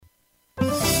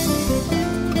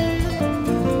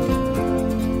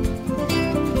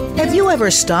Have you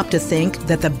ever stopped to think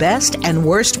that the best and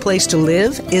worst place to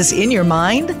live is in your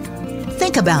mind?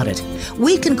 Think about it.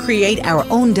 We can create our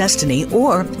own destiny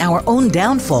or our own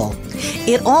downfall.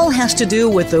 It all has to do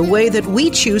with the way that we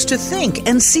choose to think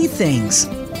and see things.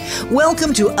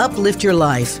 Welcome to Uplift Your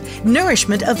Life,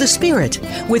 Nourishment of the Spirit,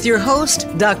 with your host,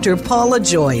 Dr. Paula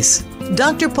Joyce.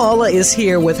 Dr. Paula is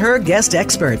here with her guest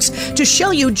experts to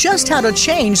show you just how to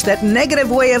change that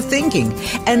negative way of thinking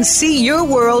and see your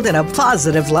world in a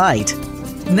positive light.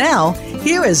 Now,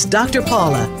 here is Dr.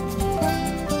 Paula.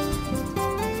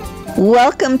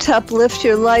 Welcome to Uplift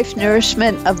Your Life,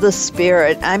 Nourishment of the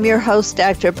Spirit. I'm your host,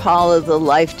 Dr. Paula, the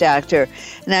Life Doctor,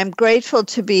 and I'm grateful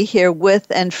to be here with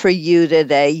and for you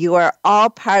today. You are all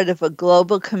part of a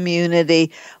global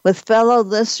community with fellow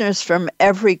listeners from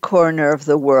every corner of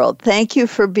the world. Thank you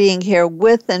for being here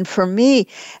with and for me,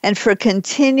 and for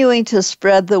continuing to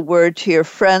spread the word to your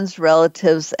friends,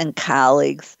 relatives, and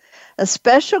colleagues. A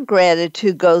special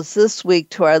gratitude goes this week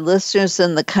to our listeners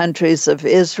in the countries of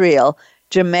Israel,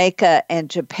 Jamaica, and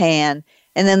Japan,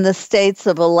 and in the states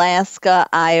of Alaska,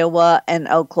 Iowa, and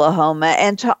Oklahoma,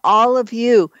 and to all of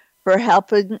you for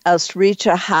helping us reach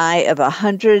a high of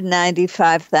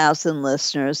 195,000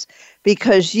 listeners.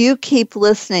 Because you keep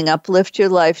listening, Uplift Your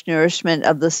Life, Nourishment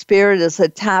of the Spirit is a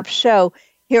top show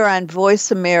here on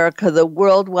Voice America, the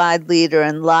worldwide leader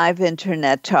in live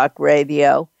internet talk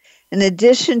radio. In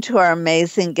addition to our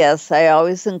amazing guests, I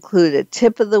always include a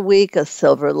tip of the week, a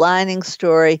silver lining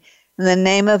story, and the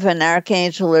name of an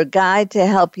archangel or guide to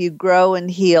help you grow and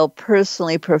heal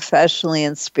personally, professionally,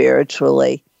 and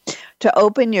spiritually. To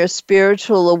open your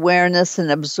spiritual awareness and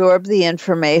absorb the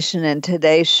information in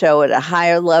today's show at a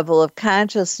higher level of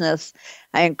consciousness,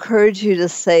 I encourage you to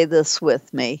say this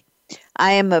with me.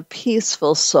 I am a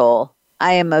peaceful soul.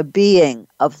 I am a being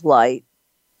of light.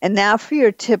 And now for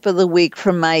your tip of the week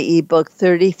from my ebook,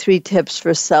 33 Tips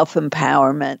for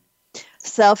Self-Empowerment.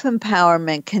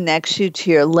 Self-empowerment connects you to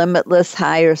your limitless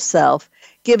higher self,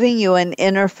 giving you an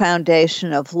inner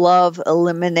foundation of love,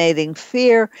 eliminating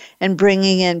fear, and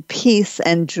bringing in peace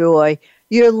and joy.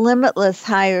 Your limitless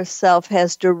higher self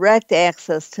has direct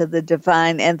access to the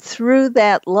divine, and through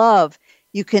that love,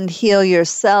 you can heal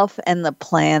yourself and the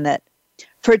planet.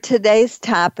 For today's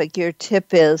topic, your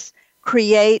tip is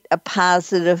create a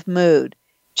positive mood.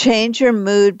 Change your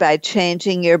mood by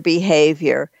changing your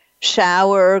behavior.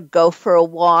 Shower, go for a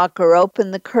walk, or open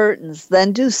the curtains.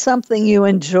 Then do something you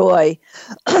enjoy.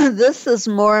 This is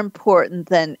more important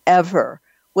than ever.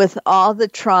 With all the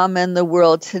trauma in the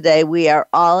world today, we are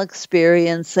all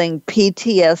experiencing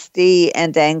PTSD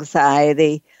and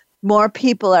anxiety. More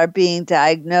people are being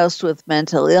diagnosed with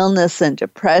mental illness and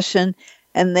depression,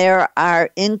 and there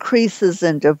are increases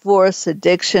in divorce,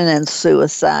 addiction, and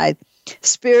suicide.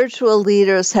 Spiritual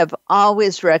leaders have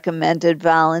always recommended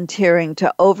volunteering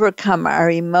to overcome our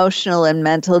emotional and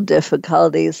mental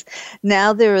difficulties.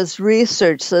 Now there is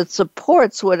research that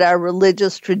supports what our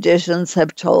religious traditions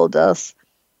have told us.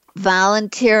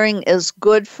 Volunteering is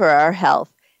good for our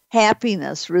health,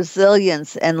 happiness,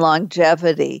 resilience, and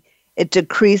longevity. It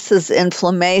decreases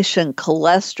inflammation,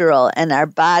 cholesterol, and our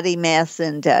body mass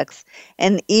index,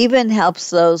 and even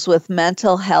helps those with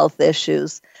mental health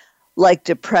issues like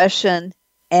depression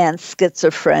and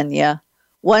schizophrenia.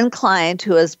 One client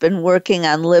who has been working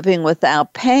on living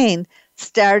without pain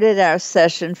started our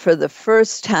session for the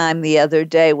first time the other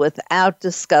day without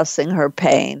discussing her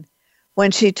pain.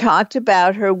 When she talked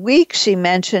about her week, she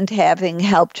mentioned having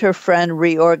helped her friend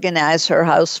reorganize her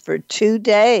house for 2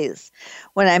 days.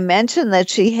 When I mentioned that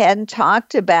she hadn't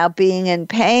talked about being in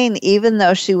pain, even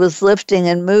though she was lifting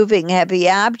and moving heavy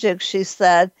objects, she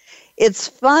said, "It's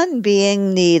fun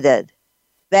being needed."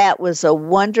 That was a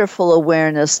wonderful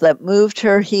awareness that moved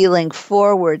her healing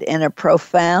forward in a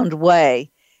profound way.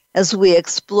 As we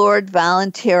explored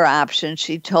volunteer options,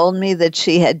 she told me that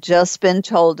she had just been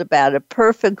told about a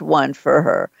perfect one for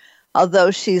her.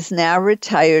 Although she's now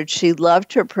retired, she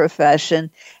loved her profession,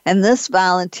 and this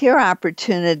volunteer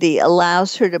opportunity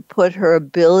allows her to put her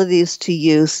abilities to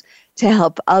use to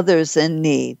help others in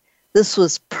need. This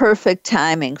was perfect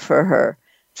timing for her.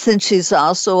 Since she's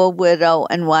also a widow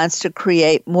and wants to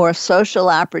create more social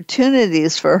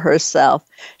opportunities for herself,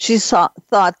 she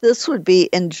thought this would be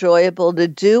enjoyable to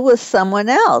do with someone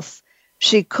else.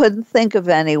 She couldn't think of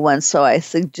anyone, so I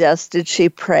suggested she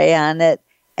pray on it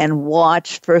and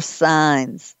watch for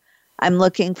signs. I'm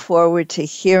looking forward to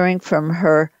hearing from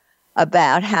her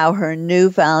about how her new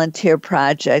volunteer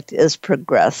project is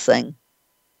progressing.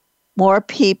 More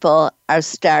people are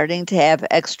starting to have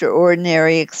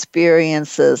extraordinary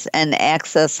experiences and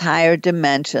access higher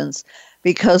dimensions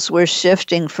because we're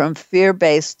shifting from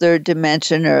fear-based third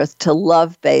dimension Earth to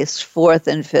love-based fourth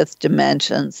and fifth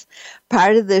dimensions.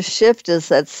 Part of this shift is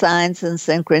that signs and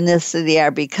synchronicity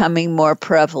are becoming more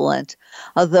prevalent.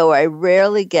 Although I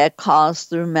rarely get calls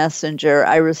through Messenger,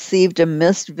 I received a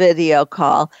missed video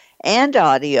call and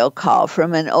audio call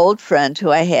from an old friend who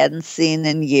I hadn't seen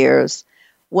in years.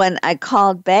 When I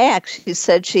called back, she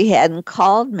said she hadn't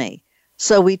called me.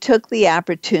 So we took the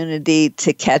opportunity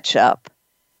to catch up.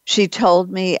 She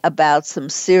told me about some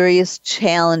serious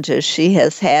challenges she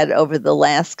has had over the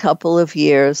last couple of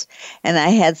years, and I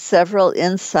had several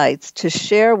insights to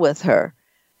share with her,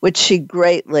 which she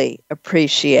greatly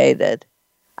appreciated.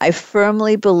 I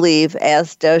firmly believe,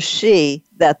 as does she,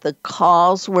 that the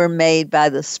calls were made by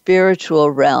the spiritual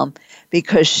realm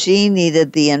because she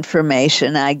needed the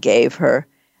information I gave her,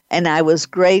 and I was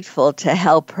grateful to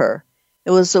help her.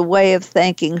 It was a way of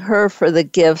thanking her for the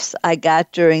gifts I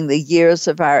got during the years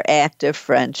of our active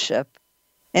friendship.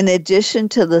 In addition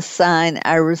to the sign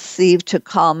I received to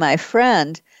call my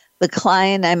friend, the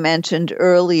client I mentioned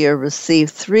earlier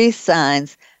received 3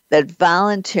 signs that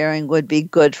volunteering would be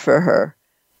good for her.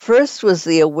 First was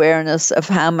the awareness of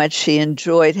how much she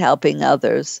enjoyed helping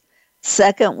others.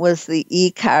 Second was the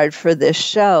e-card for this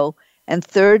show. And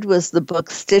third was the book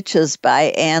Stitches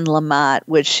by Anne Lamott,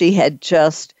 which she had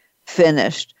just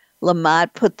finished.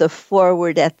 Lamott put the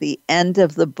foreword at the end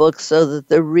of the book so that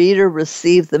the reader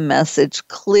received the message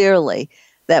clearly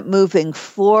that moving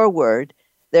forward,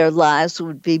 their lives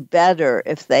would be better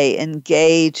if they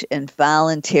engage in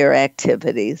volunteer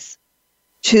activities.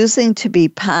 Choosing to be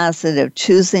positive,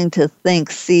 choosing to think,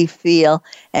 see, feel,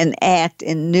 and act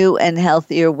in new and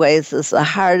healthier ways is the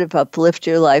heart of Uplift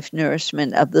Your Life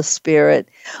Nourishment of the Spirit.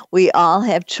 We all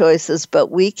have choices,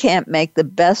 but we can't make the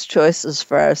best choices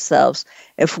for ourselves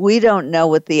if we don't know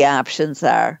what the options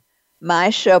are.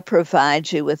 My show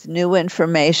provides you with new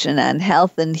information on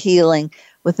health and healing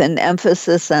with an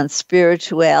emphasis on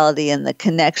spirituality and the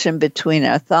connection between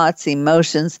our thoughts,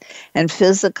 emotions, and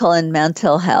physical and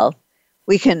mental health.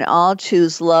 We can all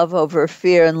choose love over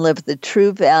fear and live the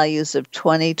true values of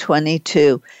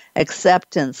 2022: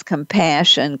 acceptance,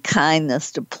 compassion,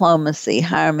 kindness, diplomacy,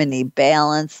 harmony,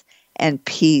 balance, and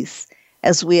peace.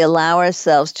 As we allow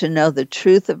ourselves to know the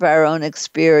truth of our own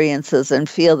experiences and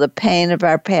feel the pain of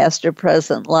our past or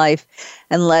present life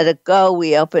and let it go,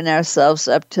 we open ourselves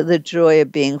up to the joy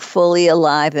of being fully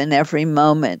alive in every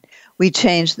moment. We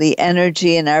change the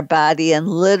energy in our body and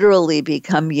literally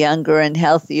become younger and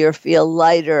healthier, feel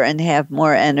lighter and have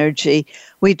more energy.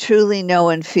 We truly know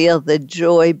and feel the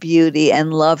joy, beauty,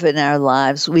 and love in our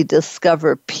lives. We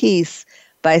discover peace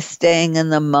by staying in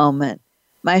the moment.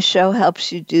 My show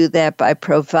helps you do that by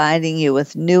providing you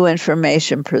with new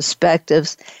information,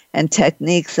 perspectives, and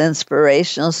techniques,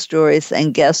 inspirational stories,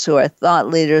 and guests who are thought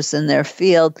leaders in their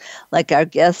field, like our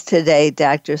guest today,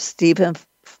 Dr. Stephen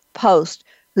Post,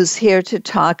 who's here to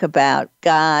talk about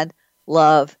God,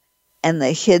 love, and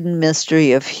the hidden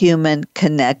mystery of human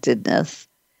connectedness.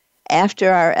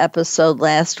 After our episode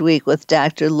last week with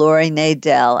Dr. Lori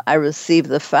Nadell, I received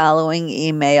the following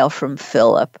email from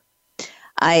Philip.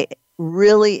 I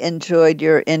really enjoyed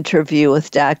your interview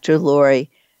with Dr. Lori.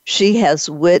 She has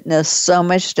witnessed so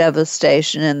much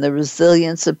devastation and the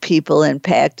resilience of people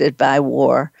impacted by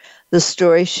war. The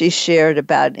stories she shared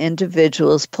about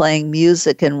individuals playing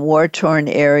music in war-torn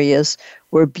areas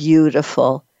were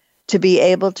beautiful. To be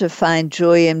able to find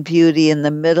joy and beauty in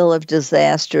the middle of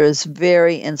disaster is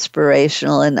very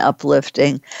inspirational and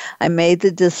uplifting. I made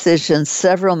the decision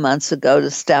several months ago to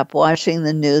stop watching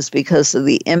the news because of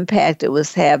the impact it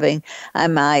was having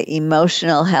on my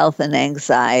emotional health and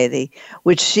anxiety,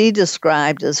 which she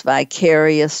described as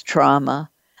vicarious trauma.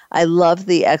 I love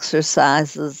the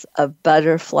exercises of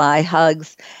butterfly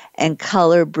hugs and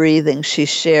color breathing she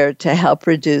shared to help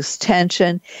reduce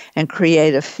tension and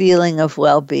create a feeling of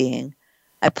well-being.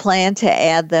 I plan to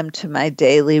add them to my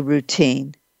daily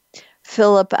routine.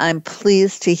 Philip, I'm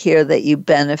pleased to hear that you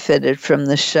benefited from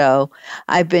the show.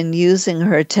 I've been using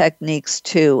her techniques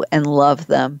too and love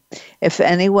them. If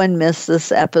anyone missed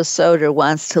this episode or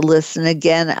wants to listen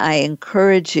again, I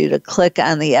encourage you to click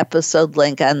on the episode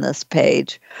link on this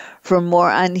page. For more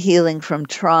on healing from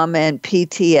trauma and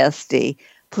PTSD,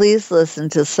 please listen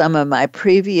to some of my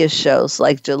previous shows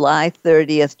like July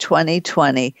 30th,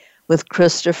 2020 with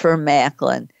Christopher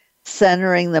Macklin,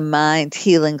 Centering the Mind,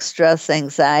 Healing Stress,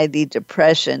 Anxiety,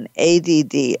 Depression,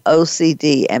 ADD,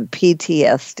 OCD, and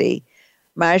PTSD.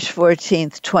 March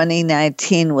 14th,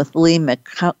 2019 with Lee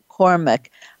McCormick,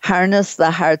 Harness the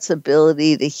Heart's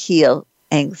Ability to Heal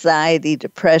Anxiety,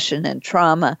 Depression, and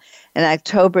Trauma. And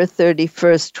October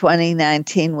 31st,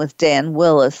 2019 with Dan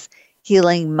Willis,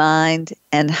 healing mind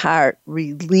and heart,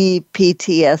 relieve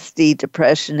PTSD,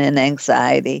 depression, and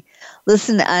anxiety.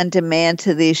 Listen on demand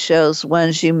to these shows,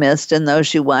 ones you missed and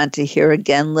those you want to hear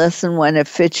again. Listen when it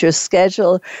fits your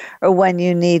schedule or when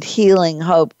you need healing,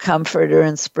 hope, comfort, or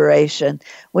inspiration,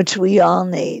 which we all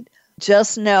need.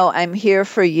 Just know I'm here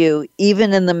for you,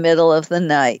 even in the middle of the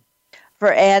night.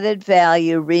 For added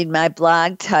value, read my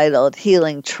blog titled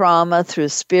Healing Trauma Through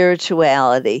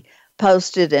Spirituality,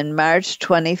 posted in March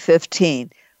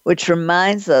 2015, which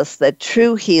reminds us that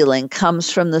true healing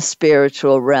comes from the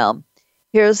spiritual realm.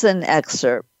 Here's an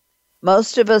excerpt.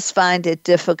 Most of us find it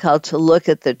difficult to look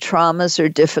at the traumas or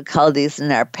difficulties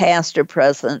in our past or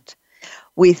present.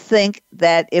 We think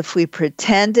that if we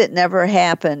pretend it never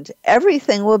happened,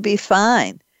 everything will be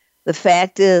fine. The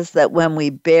fact is that when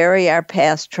we bury our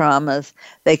past traumas,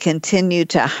 they continue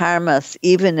to harm us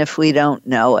even if we don't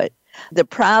know it. The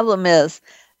problem is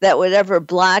that whatever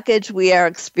blockage we are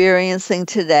experiencing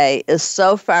today is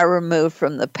so far removed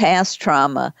from the past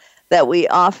trauma that we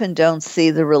often don't see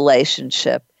the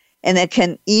relationship. And it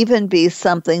can even be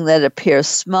something that appears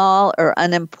small or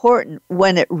unimportant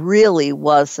when it really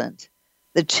wasn't.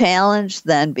 The challenge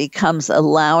then becomes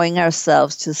allowing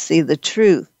ourselves to see the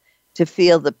truth, to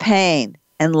feel the pain,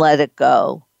 and let it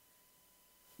go.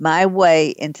 My way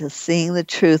into seeing the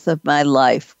truth of my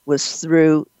life was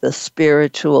through the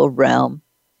spiritual realm.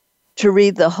 To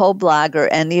read the whole blog or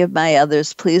any of my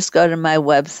others, please go to my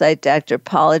website,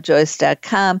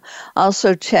 drpaulajoyce.com.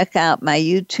 Also, check out my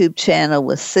YouTube channel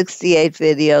with 68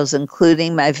 videos,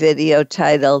 including my video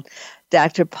titled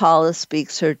Dr. Paula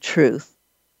Speaks Her Truth,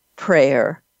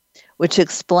 Prayer, which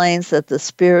explains that the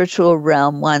spiritual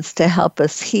realm wants to help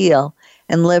us heal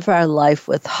and live our life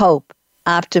with hope,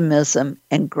 optimism,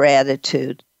 and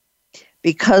gratitude.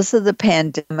 Because of the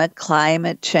pandemic,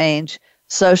 climate change,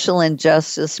 social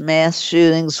injustice, mass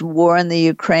shootings, war in the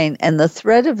Ukraine, and the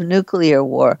threat of nuclear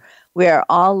war, we are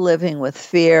all living with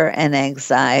fear and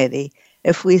anxiety.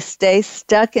 If we stay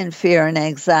stuck in fear and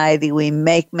anxiety, we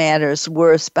make matters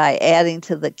worse by adding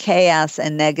to the chaos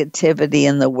and negativity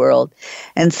in the world.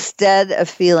 Instead of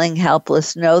feeling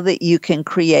helpless, know that you can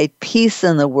create peace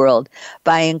in the world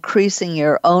by increasing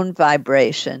your own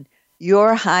vibration.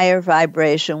 Your higher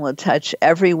vibration will touch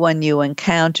everyone you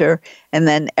encounter, and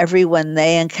then everyone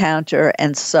they encounter,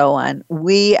 and so on.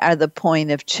 We are the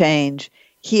point of change.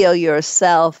 Heal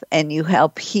yourself, and you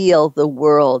help heal the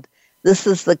world. This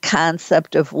is the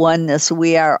concept of oneness.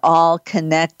 We are all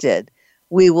connected.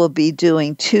 We will be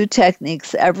doing 2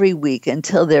 techniques every week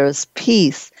until there is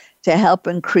peace to help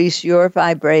increase your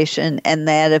vibration and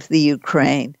that of the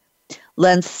Ukraine.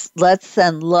 Let's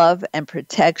send love and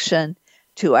protection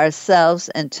to ourselves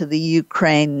and to the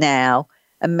Ukraine now.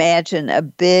 Imagine a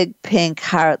big pink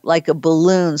heart like a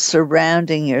balloon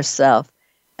surrounding yourself,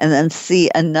 and then see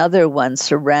another one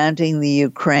surrounding the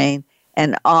Ukraine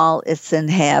and all its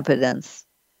inhabitants.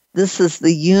 This is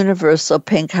the universal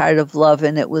pink heart of love,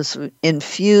 and it was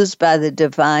infused by the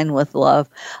divine with love.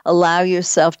 Allow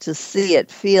yourself to see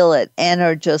it, feel it, and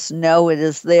or just know it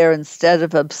is there instead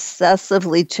of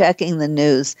obsessively checking the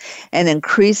news and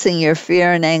increasing your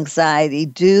fear and anxiety.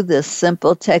 Do this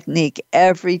simple technique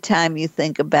every time you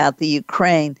think about the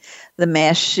Ukraine, the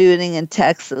mass shooting in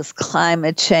Texas,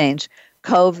 climate change,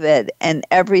 COVID, and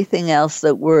everything else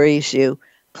that worries you.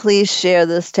 Please share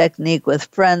this technique with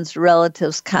friends,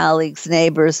 relatives, colleagues,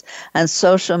 neighbors on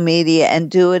social media, and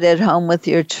do it at home with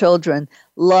your children.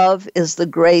 Love is the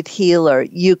great healer.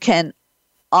 You can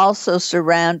also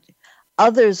surround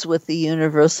others with the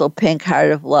universal pink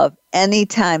heart of love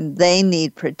anytime they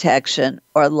need protection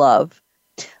or love.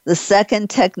 The second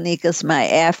technique is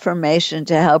my affirmation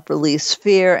to help release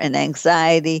fear and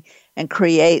anxiety and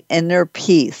create inner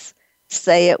peace.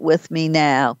 Say it with me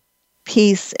now.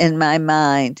 Peace in my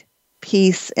mind,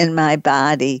 peace in my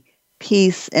body,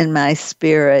 peace in my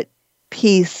spirit,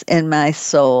 peace in my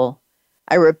soul.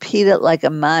 I repeat it like a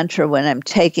mantra when I'm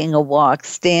taking a walk,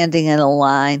 standing in a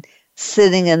line,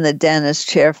 sitting in the dentist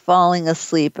chair, falling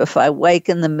asleep if I wake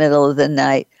in the middle of the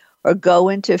night, or go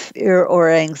into fear or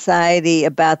anxiety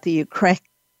about the Ukraine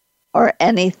or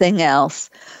anything else.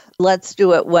 Let's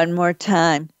do it one more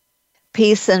time.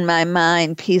 Peace in my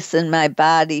mind, peace in my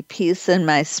body, peace in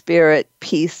my spirit,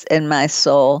 peace in my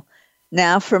soul.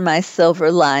 Now for my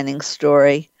silver lining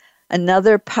story.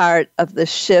 Another part of the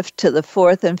shift to the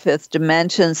 4th and 5th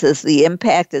dimensions is the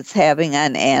impact it's having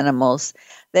on animals.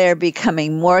 They are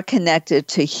becoming more connected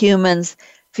to humans,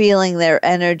 feeling their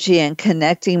energy and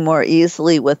connecting more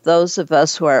easily with those of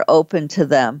us who are open to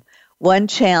them. One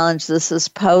challenge this is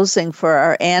posing for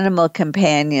our animal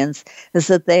companions is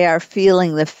that they are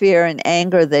feeling the fear and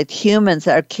anger that humans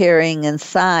are carrying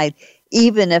inside,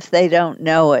 even if they don't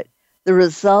know it. The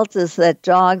result is that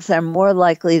dogs are more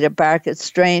likely to bark at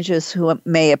strangers who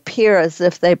may appear as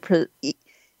if they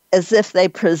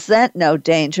present no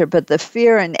danger, but the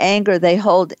fear and anger they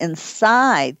hold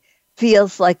inside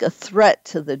feels like a threat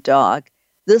to the dog.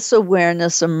 This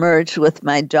awareness emerged with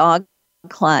my dog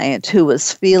client who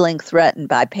was feeling threatened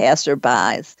by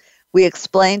passerbys. We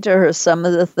explained to her some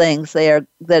of the things that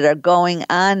are going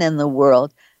on in the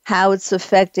world, how it's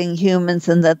affecting humans,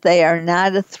 and that they are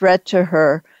not a threat to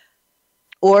her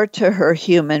or to her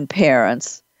human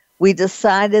parents. We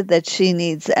decided that she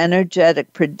needs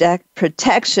energetic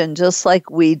protection just like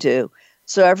we do.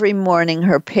 So every morning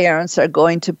her parents are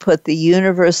going to put the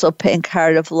universal pink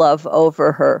heart of love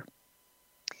over her.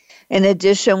 In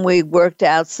addition, we worked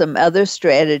out some other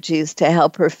strategies to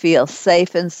help her feel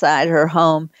safe inside her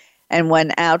home and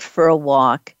went out for a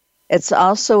walk. It's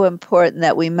also important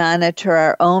that we monitor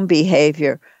our own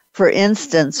behavior. For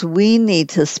instance, we need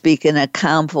to speak in a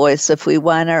calm voice if we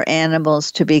want our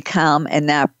animals to be calm and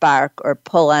not bark or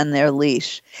pull on their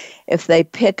leash. If they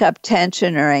pick up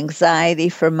tension or anxiety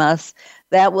from us,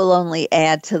 that will only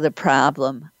add to the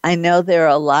problem. I know there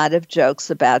are a lot of jokes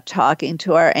about talking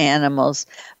to our animals,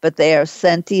 but they are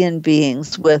sentient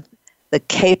beings with the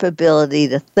capability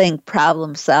to think,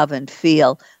 problem solve, and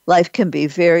feel. Life can be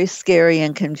very scary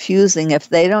and confusing if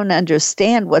they don't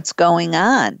understand what's going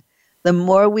on. The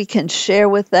more we can share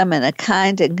with them in a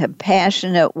kind and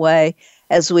compassionate way,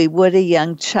 as we would a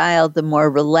young child, the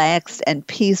more relaxed and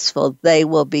peaceful they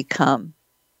will become.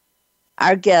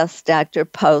 Our guest, Dr.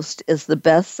 Post, is the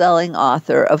best-selling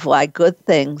author of Why Good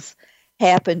Things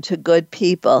Happen to Good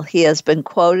People. He has been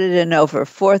quoted in over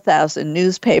 4,000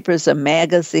 newspapers and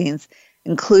magazines,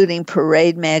 including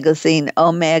Parade Magazine,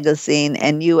 O Magazine,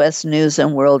 and U.S. News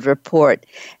and World Report.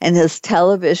 And his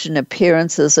television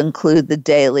appearances include The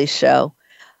Daily Show.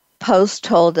 Post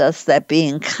told us that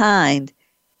being kind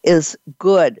is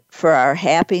good for our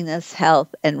happiness,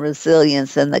 health, and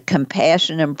resilience, and that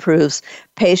compassion improves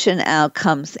patient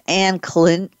outcomes and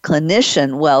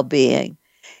clinician well-being.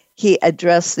 He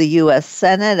addressed the U.S.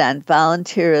 Senate on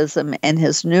volunteerism, and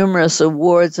his numerous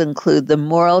awards include the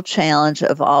Moral Challenge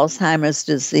of Alzheimer's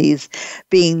Disease,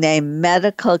 being named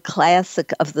Medical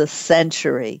Classic of the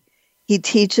Century. He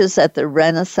teaches at the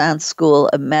Renaissance School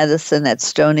of Medicine at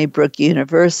Stony Brook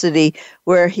University,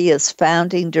 where he is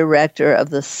founding director of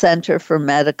the Center for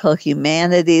Medical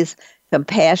Humanities,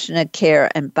 Compassionate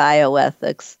Care, and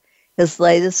Bioethics. His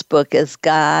latest book is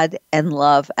God and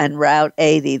Love on Route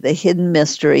 80, The Hidden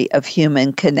Mystery of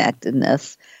Human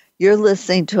Connectedness. You're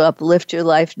listening to Uplift Your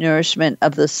Life Nourishment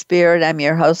of the Spirit. I'm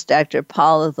your host, Dr.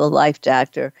 Paula, the Life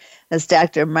Doctor. As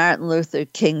Dr. Martin Luther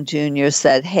King Jr.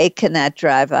 said, hate cannot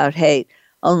drive out hate.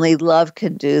 Only love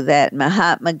can do that.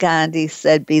 Mahatma Gandhi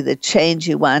said, be the change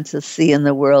you want to see in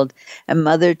the world. And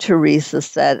Mother Teresa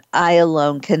said, I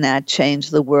alone cannot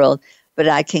change the world, but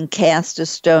I can cast a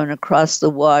stone across the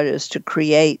waters to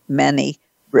create many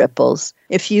ripples.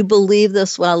 If you believe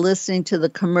this while listening to the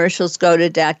commercials, go to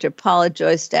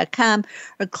drpaulajoyce.com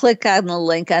or click on the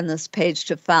link on this page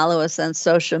to follow us on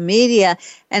social media,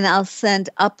 and I'll send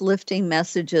uplifting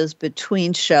messages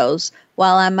between shows.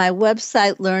 While on my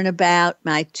website, learn about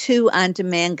my 2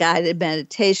 on-demand guided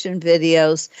meditation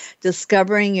videos,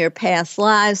 Discovering Your Past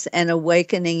Lives and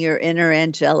Awakening Your Inner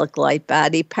Angelic Light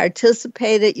Body.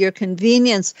 Participate at your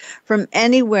convenience from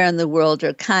anywhere in the world,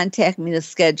 or contact me to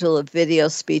schedule a video,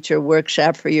 speech, or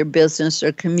workshop for your business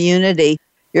or community.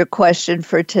 Your question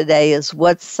for today is,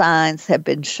 what signs have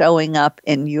been showing up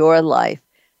in your life?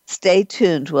 Stay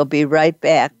tuned. We'll be right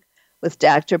back with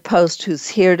Dr. Post, who's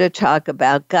here to talk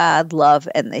about God, love,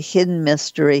 and the hidden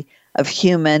mystery of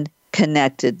human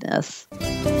connectedness.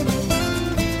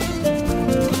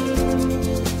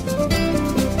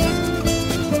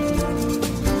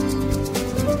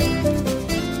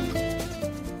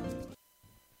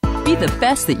 Be the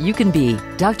best that you can be.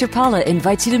 Dr. Paula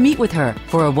invites you to meet with her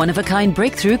for a one-of-a-kind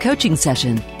breakthrough coaching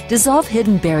session. Dissolve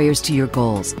hidden barriers to your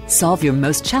goals, solve your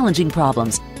most challenging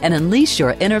problems, and unleash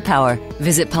your inner power.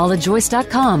 Visit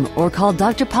paulajoyce.com or call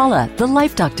Dr. Paula, the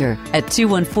Life Doctor, at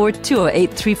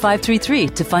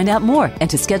 214-208-3533 to find out more and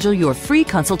to schedule your free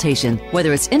consultation.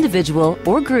 Whether it's individual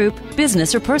or group,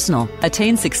 business or personal,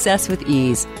 attain success with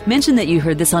ease. Mention that you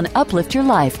heard this on Uplift Your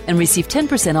Life and receive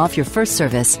 10% off your first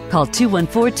service. Call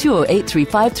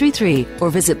 214-208-3533 or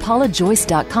visit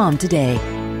paulajoyce.com today.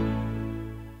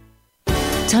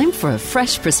 Time for a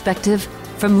fresh perspective.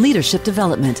 From leadership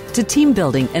development to team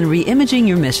building and re-imaging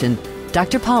your mission,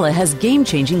 Dr. Paula has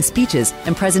game-changing speeches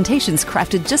and presentations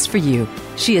crafted just for you.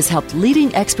 She has helped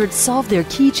leading experts solve their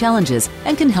key challenges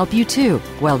and can help you too,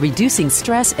 while reducing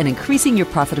stress and increasing your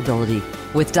profitability.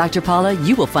 With Dr. Paula,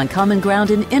 you will find common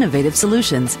ground and innovative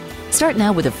solutions. Start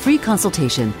now with a free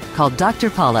consultation. Call Dr.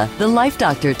 Paula, the Life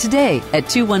Doctor, today at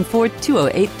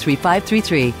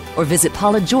 214-208-3533 or visit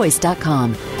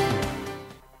paulajoyce.com.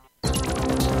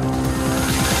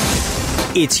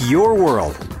 It's your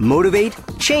world. Motivate,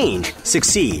 change,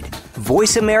 succeed.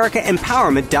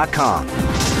 VoiceAmericaEmpowerment.com.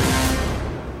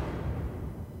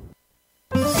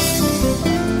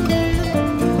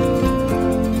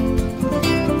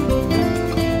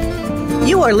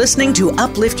 You are listening to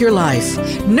Uplift Your Life,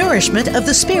 Nourishment of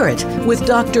the Spirit with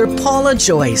Dr. Paula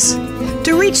Joyce.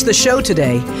 To reach the show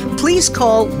today, please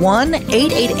call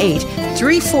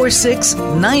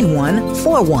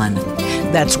 1-888-346-9141.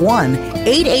 That's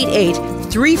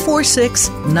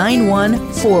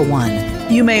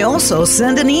 1-888-346-9141. You may also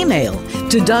send an email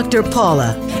to Dr.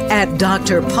 Paula at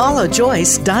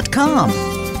drpaulajoyce.com.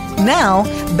 Now,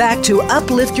 back to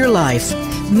Uplift Your Life,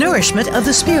 Nourishment of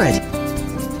the Spirit.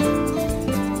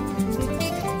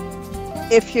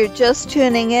 If you're just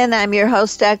tuning in, I'm your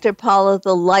host, Dr. Paula,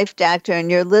 the Life Doctor,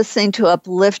 and you're listening to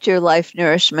Uplift Your Life,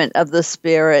 Nourishment of the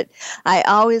Spirit. I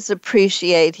always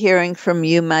appreciate hearing from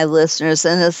you, my listeners,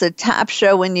 and it's a top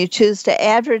show. When you choose to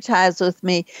advertise with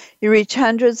me, you reach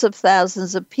hundreds of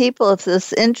thousands of people. If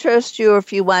this interests you, or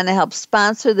if you want to help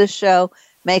sponsor the show,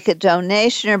 make a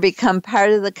donation, or become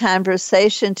part of the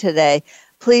conversation today,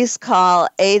 please call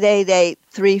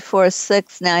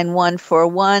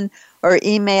 888-346-9141 or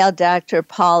email Dr.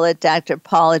 Paula at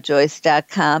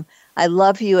drpaulajoyce.com. I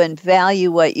love you and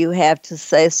value what you have to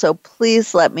say, so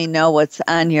please let me know what's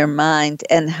on your mind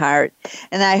and heart.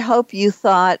 And I hope you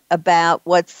thought about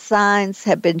what signs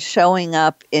have been showing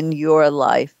up in your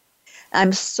life.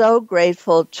 I'm so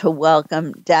grateful to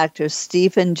welcome Dr.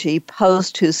 Stephen G.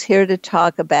 Post, who's here to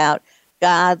talk about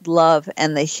God, love,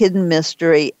 and the hidden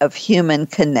mystery of human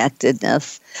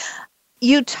connectedness.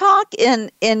 You talk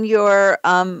in your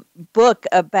book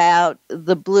about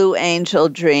the Blue Angel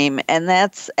Dream, and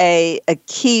that's a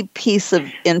key piece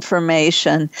of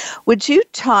information. Would you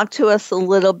talk to us a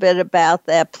little bit about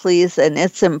that, please, and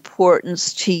its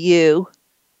importance to you?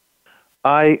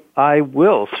 I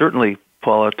will certainly,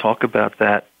 Paula, talk about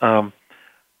that. I'm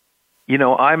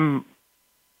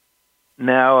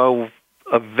now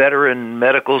a veteran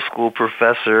medical school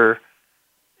professor,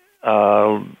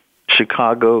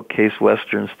 Chicago, Case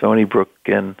Western, Stony Brook,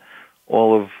 and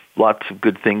lots of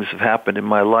good things have happened in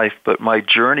my life. But my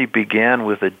journey began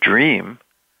with a dream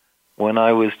when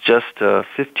I was just a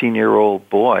 15-year-old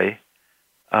boy.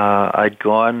 I'd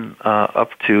gone up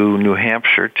to New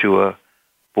Hampshire to a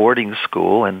boarding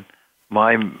school, and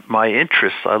my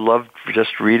interests, I loved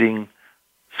just reading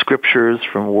scriptures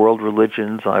from world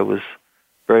religions. I was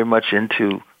very much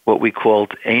into what we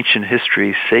called ancient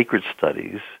history, sacred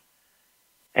studies.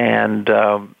 And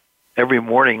every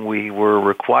morning we were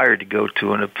required to go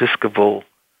to an Episcopal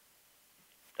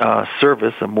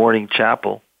service, a morning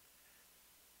chapel.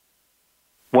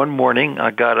 One morning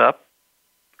I got up,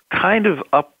 kind of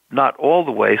up, not all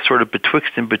the way, sort of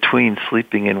betwixt and between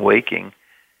sleeping and waking.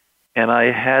 And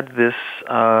I had this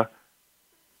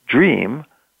dream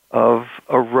of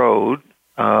a road.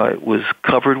 It was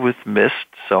covered with mist,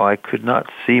 so I could not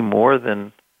see more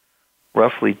than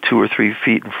roughly 2 or 3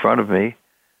 feet in front of me.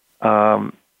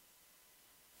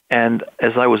 And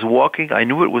as I was walking, I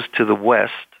knew it was to the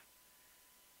west,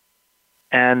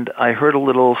 and I heard a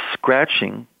little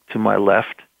scratching to my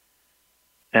left,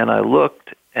 and I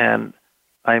looked, and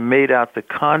I made out the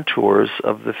contours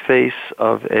of the face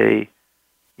of a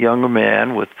young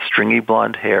man with stringy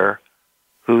blonde hair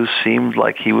who seemed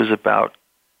like he was about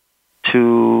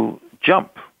to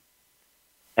jump.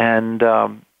 And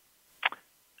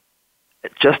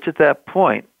just at that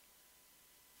point,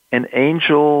 an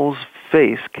angel's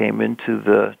face came into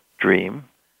the dream,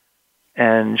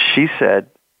 and she said,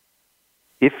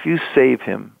 "If you save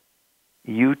him,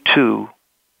 you too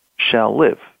shall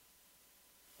live."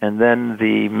 And then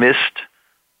the mist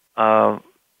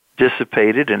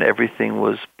dissipated, and everything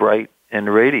was bright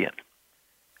and radiant.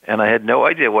 And I had no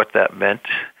idea what that meant,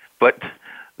 but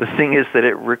the thing is that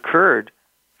it recurred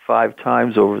 5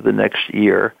 times over the next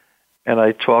year, and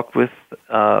I talked with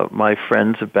my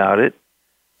friends about it,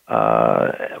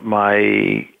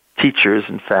 my teachers,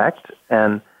 in fact,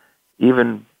 and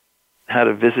even had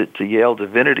a visit to Yale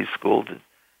Divinity School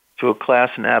to a class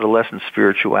in adolescent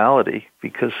spirituality,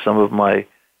 because some of my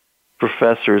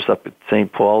professors up at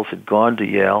St. Paul's had gone to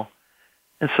Yale.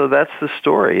 And so that's the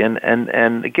story.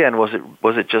 And again, was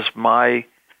it just my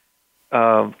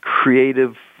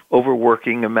creative,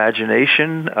 overworking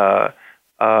imagination?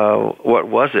 What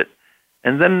was it?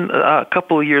 And then a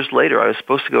couple of years later, I was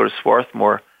supposed to go to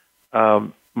Swarthmore.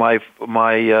 My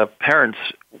parents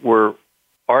were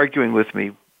arguing with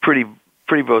me pretty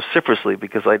vociferously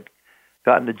because I'd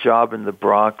gotten a job in the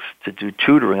Bronx to do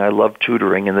tutoring. I loved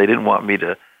tutoring, and they didn't want me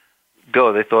to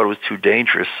go. They thought it was too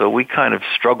dangerous. So we kind of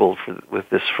struggled with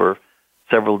this for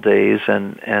several days.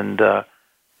 And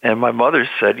my mother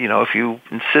said, if you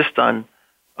insist on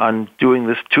doing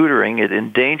this tutoring, it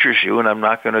endangers you, and I'm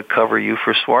not going to cover you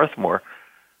for Swarthmore.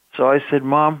 So I said,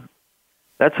 Mom,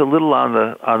 that's a little on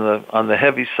the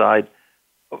heavy side.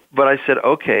 But I said,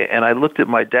 okay. And I looked at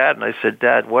my dad and I said,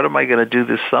 Dad, what am I going to do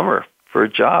this summer for a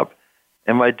job?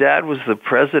 And my dad was the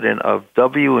president of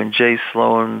W&J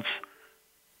Sloan's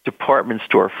department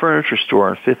store, furniture store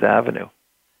on Fifth Avenue.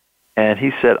 And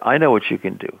he said, I know what you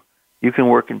can do. You can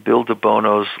work in Bill De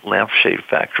Bono's lampshade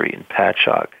factory in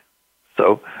Patchogue.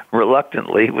 So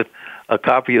reluctantly, with a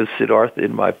copy of Siddhartha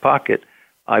in my pocket,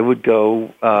 I would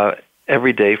go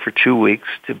every day for 2 weeks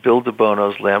to Bill De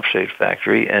Bono's lampshade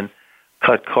factory and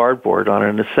cut cardboard on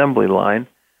an assembly line.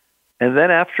 And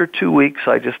then after 2 weeks,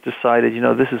 I just decided,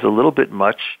 this is a little bit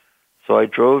much. So I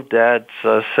drove Dad's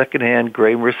secondhand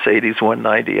gray Mercedes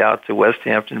 190 out to West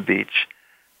Hampton Beach,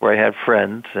 where I had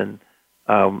friends. And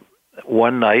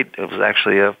one night, it was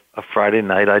actually a Friday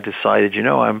night, I decided,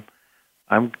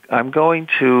 I'm going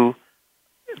to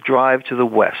drive to the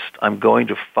west. I'm going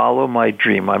to follow my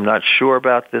dream. I'm not sure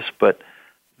about this, but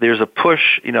there's a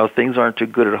push. Things aren't too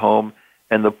good at home,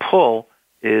 and the pull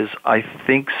is, I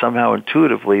think, somehow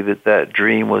intuitively that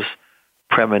dream was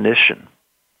premonition.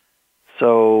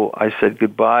 So I said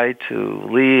goodbye to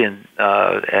Lee and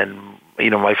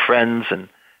my friends,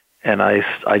 and I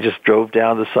just drove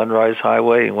down the Sunrise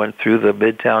Highway and went through the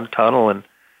Midtown Tunnel and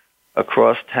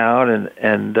across town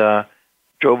and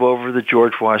drove over the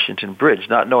George Washington Bridge,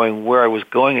 not knowing where I was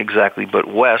going exactly,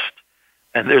 but west.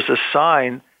 And there's a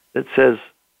sign that says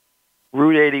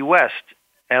Route 80 West.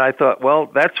 And I thought, well,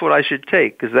 that's what I should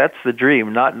take, because that's the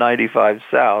dream, not 95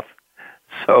 South.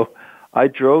 So I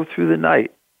drove through the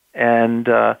night, and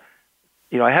I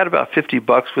had about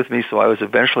 $50 with me, so I was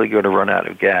eventually going to run out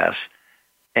of gas.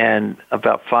 And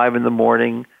about 5 in the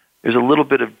morning, there's a little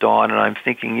bit of dawn, and I'm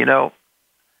thinking,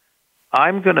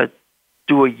 I'm going to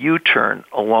do a U-turn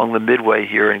along the midway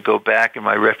here and go back, and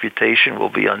my reputation will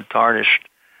be untarnished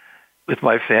with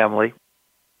my family.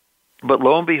 But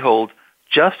lo and behold,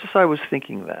 just as I was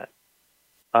thinking that,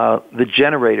 the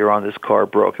generator on this car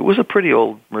broke. It was a pretty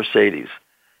old Mercedes,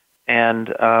 and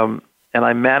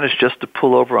I managed just to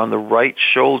pull over on the right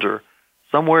shoulder,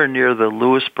 somewhere near the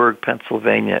Lewisburg,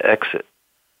 Pennsylvania exit.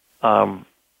 Well,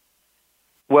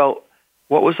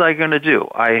 what was I going to do?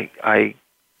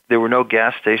 There were no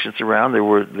gas stations around. There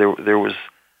were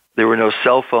no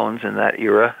cell phones in that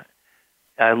era.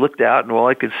 I looked out, and all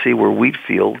I could see were wheat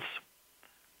fields.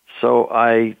 So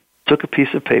I took a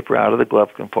piece of paper out of the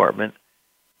glove compartment,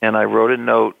 and I wrote a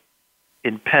note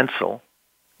in pencil,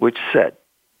 which said,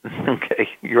 "Okay,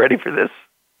 you ready for this?"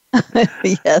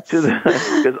 Yes.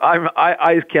 Because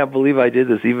I can't believe I did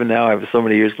this. Even now, so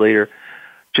many years later,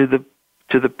 to the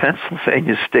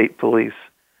Pennsylvania State Police,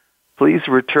 please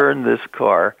return this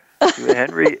car to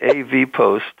Henry A.V.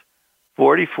 Post,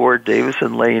 44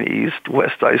 Davison Lane East,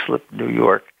 West Islip, New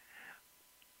York,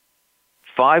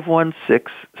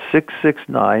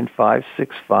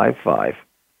 516-669-5655,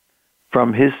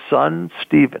 from his son,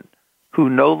 Stephen, who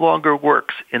no longer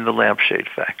works in the lampshade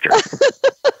factory.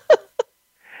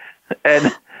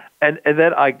 and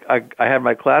then I had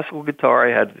my classical guitar,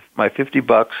 I had my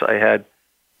 $50, I had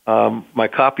my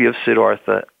copy of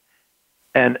Siddhartha,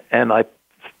 and I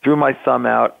threw my thumb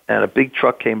out, and a big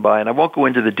truck came by, and I won't go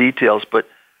into the details, but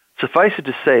suffice it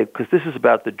to say, because this is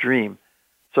about the dream,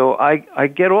 so I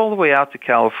get all the way out to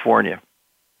California,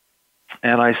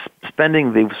 and I'm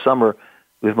spending the summer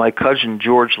with my cousin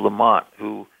George Lamont,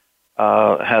 who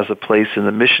has a place in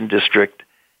the Mission District,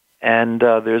 and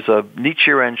there's a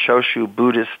Nichiren Shoshu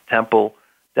Buddhist temple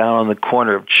down on the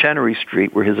corner of Chenery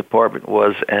Street, where his apartment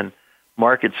was, and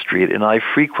Market Street, and I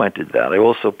frequented that. I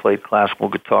also played classical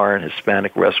guitar in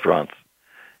Hispanic restaurants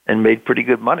and made pretty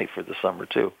good money for the summer,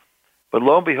 too. But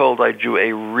lo and behold, I drew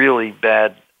a really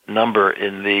bad number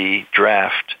in the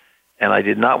draft, and I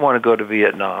did not want to go to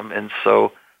Vietnam, and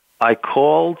so I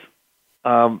called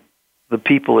the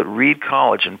people at Reed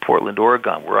College in Portland,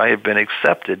 Oregon, where I had been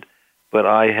accepted, but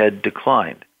I had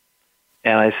declined.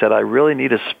 And I said, I really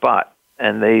need a spot.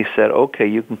 And they said, okay,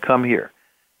 you can come here.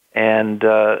 And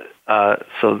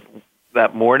so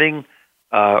that morning,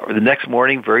 or the next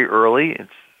morning, very early, it's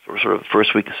sort of the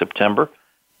first week of September,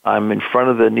 I'm in front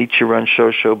of the Nichiren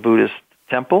Shosho Buddhist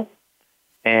temple,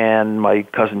 and my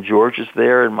cousin George is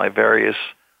there, and my various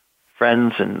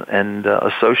friends and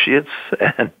associates,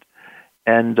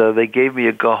 and they gave me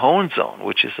a Gohon Zone,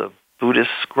 which is a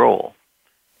Buddhist scroll,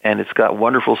 and it's got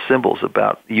wonderful symbols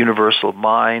about the universal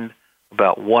mind,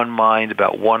 about one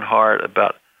heart,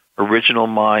 about original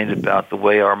mind, about the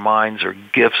way our minds are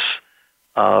gifts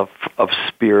of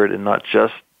spirit and not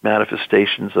just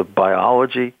manifestations of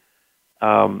biology.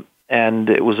 And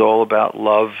it was all about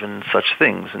love and such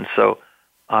things. And so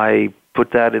I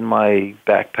put that in my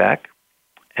backpack,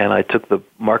 and I took the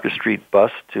Market Street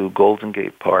bus to Golden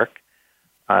Gate Park.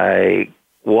 I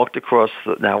walked across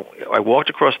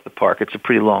the park. It's a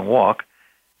pretty long walk,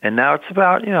 and now it's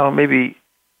about maybe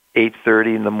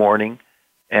 8:30 in the morning,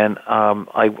 and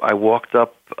I walked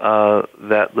up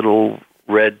that little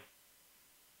red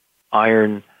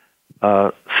iron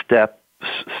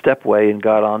stepway and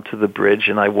got onto the bridge,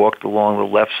 and I walked along the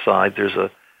left side. There's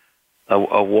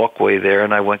a walkway there,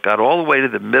 and I got all the way to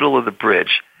the middle of the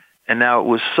bridge, and now it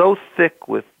was so thick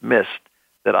with mist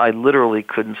that I literally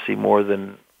couldn't see more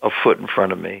than a foot in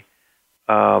front of me.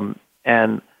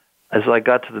 And as I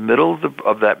got to the middle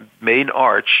of that main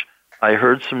arch, I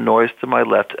heard some noise to my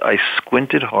left. I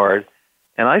squinted hard,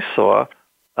 and I saw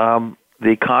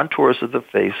the contours of the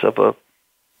face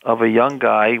of a young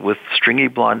guy with stringy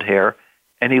blonde hair,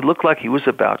 and he looked like he was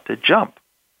about to jump.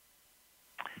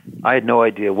 I had no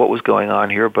idea what was going on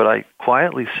here, but I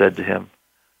quietly said to him,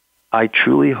 "I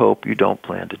truly hope you don't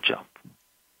plan to jump."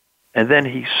 And then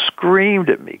he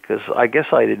screamed at me because I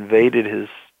guess I'd invaded his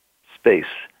space,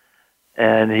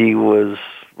 and he was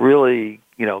really,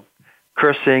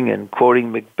 cursing and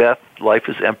quoting Macbeth, "Life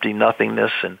is empty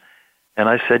nothingness," and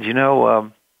I said,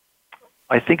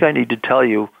 I think I need to tell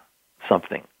you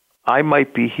something. I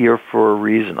might be here for a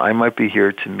reason. I might be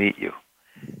here to meet you.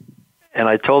 And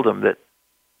I told him that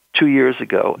 2 years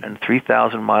ago, and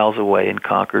 3,000 miles away in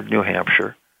Concord, New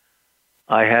Hampshire,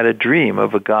 I had a dream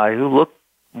of a guy who looked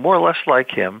more or less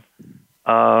like him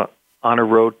on a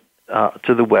road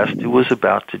to the west who was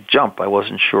about to jump. I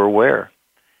wasn't sure where.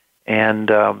 And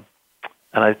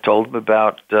I told him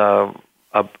about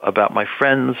my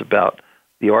friends, about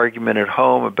the argument at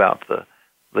home, about the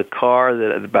car,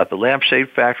 about the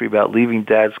lampshade factory, about leaving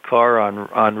Dad's car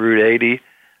on Route 80,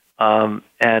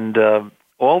 and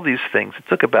all these things. It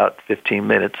took about 15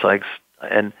 minutes,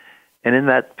 and in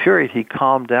that period he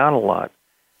calmed down a lot.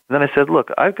 And then I said,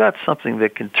 "Look, I've got something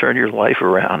that can turn your life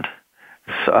around."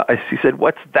 So he said,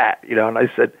 "What's that?" And I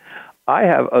said, "I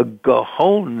have a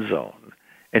Gohon Zone."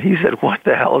 And he said, "What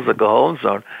the hell is a Gohon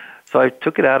Zone?" So I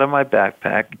took it out of my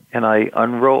backpack and I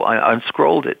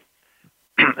unscrolled it.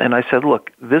 And I said,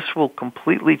 "Look, this will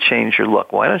completely change your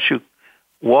look. Why don't you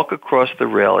walk across the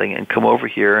railing and come over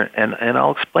here, and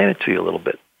I'll explain it to you a little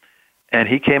bit." And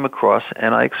he came across,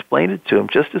 and I explained it to him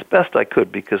just as best I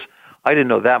could because I didn't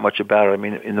know that much about it. I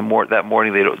mean, that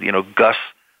morning, Gus,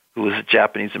 who was a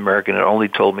Japanese American, had only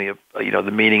told me,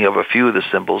 the meaning of a few of the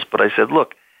symbols. But I said,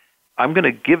 "Look, I'm going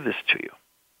to give this to you,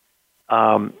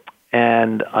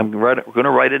 and I'm going to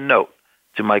write a note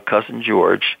to my cousin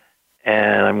George,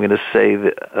 and I'm going to say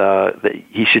that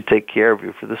he should take care of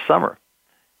you for the summer."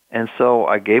 And so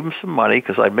I gave him some money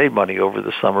because I made money over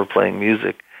the summer playing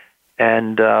music,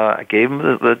 and I gave him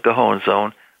the Gohon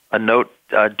Zone, a note,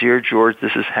 "Dear George,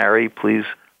 this is Harry. Please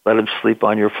let him sleep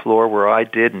on your floor where I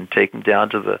did, and take him down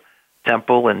to the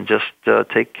temple and just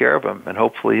take care of him, and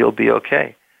hopefully he'll be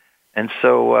okay." And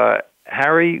so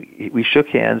Harry, we shook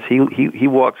hands. He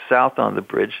walked south on the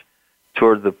bridge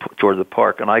toward the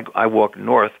park, and I walked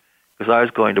north because I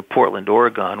was going to Portland,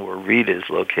 Oregon, where Rita is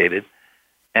located.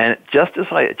 And just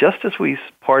as we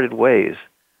parted ways,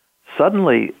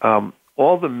 suddenly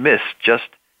all the mist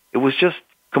it was just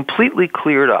completely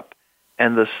cleared up,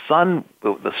 and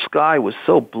the sky was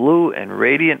so blue and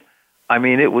radiant. I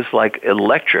mean, it was like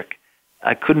electric.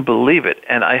 I couldn't believe it,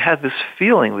 and I had this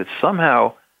feeling that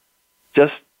somehow,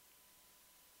 just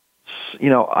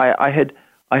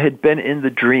I had been in the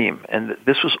dream, and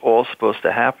this was all supposed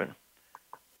to happen.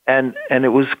 And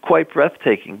it was quite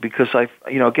breathtaking because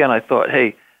I thought,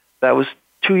 hey, that was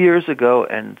 2 years ago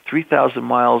and 3,000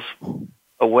 miles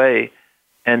away,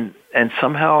 and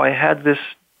somehow I had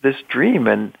this dream,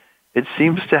 and it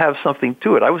seems to have something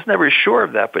to it. I was never sure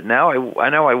of that, but now I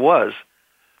know I was.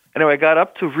 Anyway, I got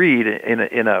up to Reed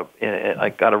I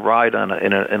got a ride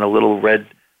in a little red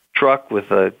truck with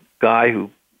a guy whose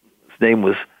name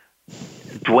was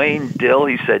Dwayne Dill.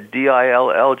 He said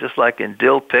Dill, just like in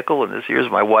dill pickle. And here's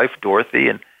my wife Dorothy,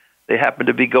 and they happened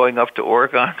to be going up to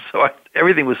Oregon. So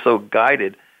everything was so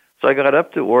guided. So I got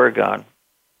up to Oregon,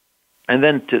 and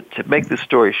then to make the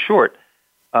story short,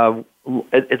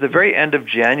 at the very end of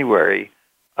January,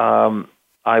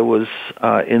 I was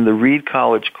in the Reed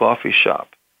College coffee shop,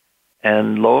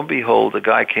 and lo and behold, a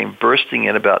guy came bursting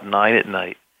in about 9 at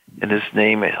night, and his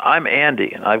name is, I'm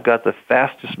Andy, and I've got the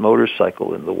fastest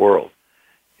motorcycle in the world.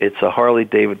 It's a Harley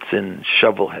Davidson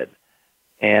shovelhead,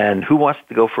 and who wants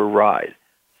to go for a ride?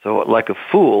 So like a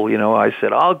fool, I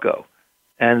said, I'll go.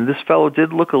 And this fellow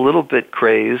did look a little bit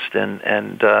crazed,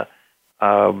 and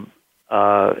I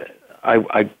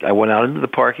went out into the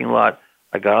parking lot.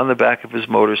 I got on the back of his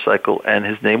motorcycle, and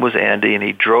his name was Andy, and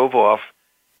he drove off,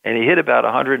 and he hit about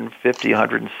 150,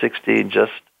 160 in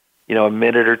just, a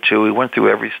minute or two. He went through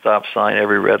every stop sign,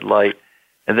 every red light,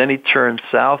 and then he turned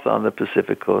south on the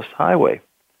Pacific Coast Highway,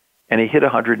 and he hit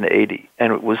 180,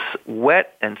 and it was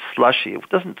wet and slushy. It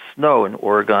doesn't snow in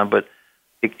Oregon, but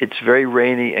it's very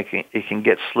rainy, and it can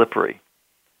get slippery.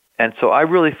 And so I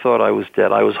really thought I was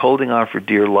dead. I was holding on for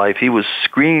dear life. He was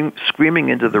screaming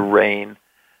into the rain.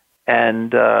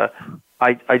 And I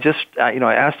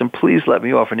asked him, please let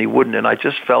me off, and he wouldn't. And I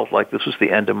just felt like this was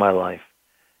the end of my life.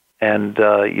 And,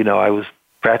 I was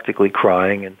practically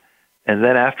crying. And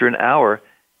then after an hour,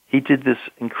 he did this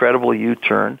incredible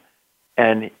U-turn,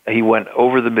 and he went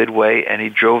over the Midway, and he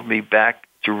drove me back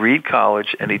to Reed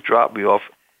College, and he dropped me off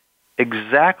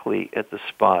exactly at the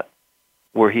spot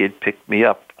where he had picked me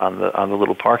up on the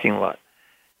little parking lot.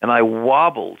 And I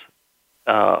wobbled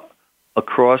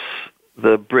across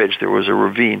the bridge. There was a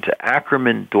ravine to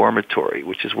Ackerman Dormitory,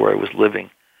 which is where I was living.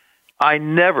 I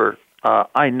never,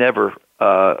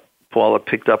 Paula,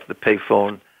 picked up the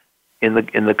payphone in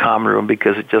the common room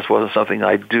because it just wasn't something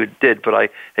I did. But I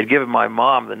had given my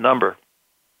mom the number.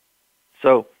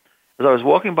 So as I was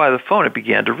walking by the phone, it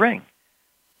began to ring,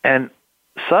 and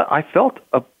so I felt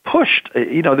pushed. I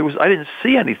didn't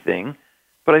see anything,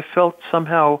 but I felt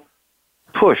somehow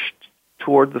pushed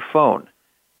toward the phone.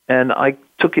 And I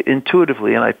took it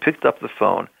intuitively, and I picked up the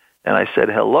phone, and I said,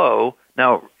 hello.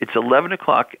 Now, it's 11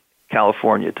 o'clock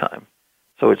California time,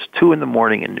 so it's 2 in the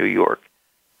morning in New York.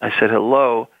 I said,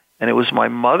 hello, and it was my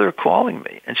mother calling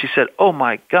me. And she said, oh,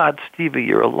 my God, Stevie,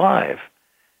 you're alive.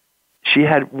 She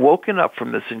had woken up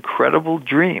from this incredible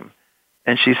dream,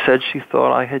 and she said she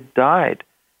thought I had died.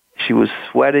 She was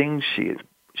sweating. She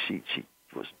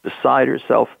was beside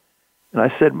herself. And I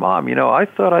said, Mom, I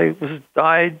thought I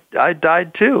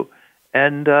died too.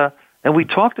 And we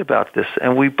talked about this,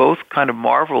 and we both kind of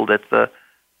marveled at the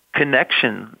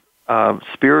connection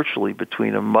spiritually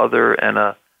between a mother and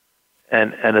a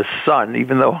son,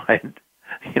 even though I had,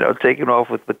 taken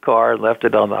off with the car and left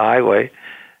it on the highway.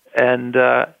 And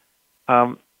that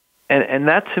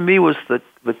to me was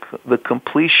the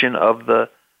completion of the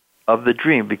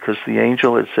dream, because the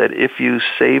angel had said, if you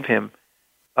save him,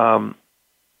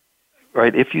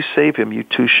 if you save him, you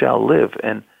too shall live.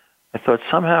 And I thought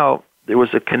somehow there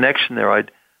was a connection there.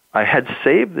 I had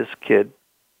saved this kid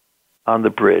on the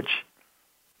bridge,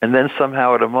 and then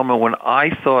somehow at a moment when I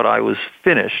thought I was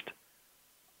finished,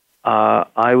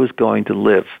 I was going to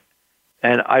live.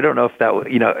 And I don't know if that,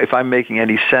 if I'm making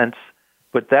any sense,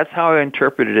 but that's how I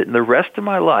interpreted it. And the rest of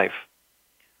my life,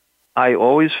 I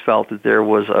always felt that there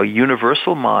was a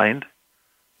universal mind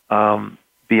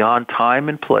beyond time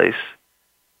and place,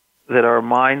 that our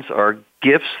minds are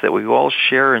gifts that we all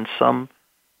share in some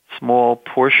small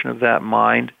portion of that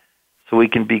mind, so we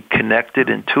can be connected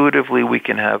intuitively. We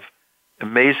can have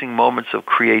amazing moments of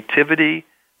creativity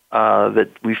that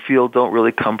we feel don't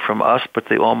really come from us, but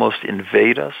they almost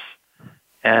invade us.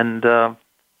 And that's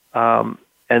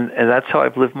how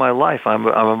I've lived my life. I'm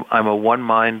a one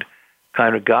mind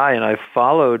kind of guy, and I've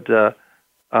followed. God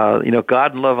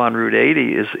and Love on Route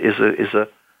 80 is a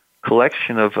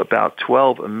collection of about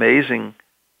 12 amazing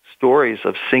stories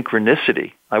of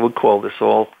synchronicity. I would call this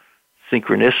all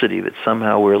synchronicity, that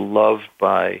somehow we're loved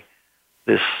by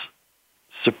this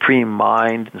supreme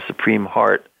mind and supreme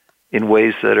heart in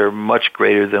ways that are much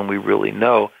greater than we really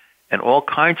know. And all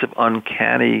kinds of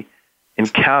uncanny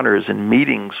encounters and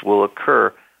meetings will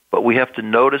occur, but we have to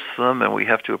notice them and we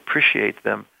have to appreciate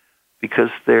them,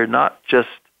 because they're not just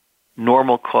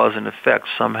normal cause and effect.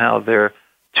 Somehow they're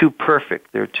too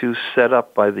perfect. They're too set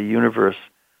up by the universe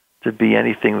to be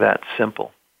anything that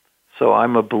simple. So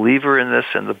I'm a believer in this,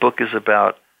 and the book is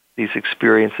about these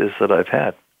experiences that I've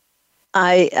had.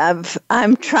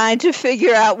 I'm trying to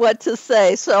figure out what to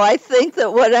say. So I think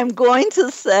that what I'm going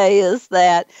to say is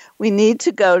that we need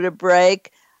to go to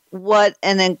break. What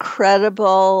an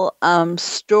incredible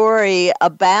story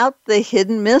about the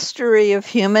hidden mystery of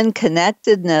human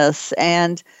connectedness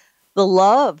and the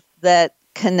love that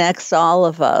connects all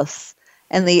of us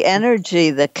and the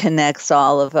energy that connects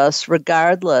all of us,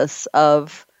 regardless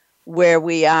of where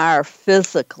we are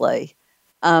physically.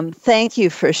 Thank you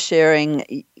for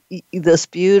sharing this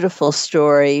beautiful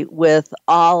story with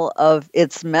all of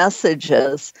its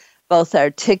messages, both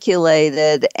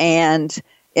articulated and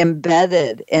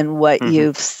embedded in what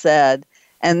you've said.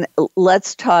 And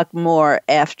let's talk more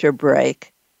after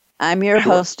break. I'm your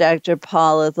host, Dr.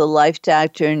 Paula, the Life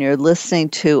Doctor, and you're listening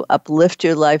to Uplift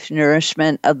Your Life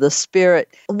Nourishment of the Spirit.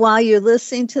 While you're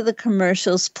listening to the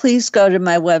commercials, please go to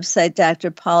my website,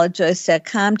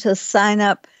 drpaulajoyce.com, to sign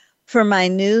up for my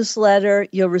newsletter.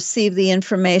 You'll receive the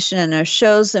information on our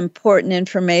shows, important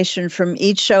information from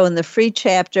each show in the free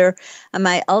chapter on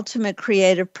my ultimate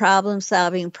creative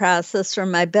problem-solving process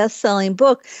from my best-selling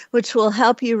book, which will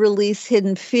help you release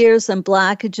hidden fears and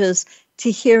blockages to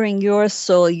hearing your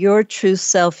soul, your true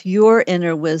self, your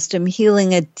inner wisdom,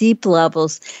 healing at deep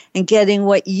levels, and getting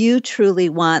what you truly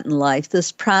want in life.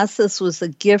 This process was a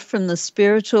gift from the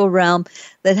spiritual realm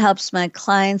that helps my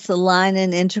clients align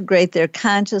and integrate their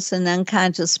conscious and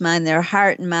unconscious mind, their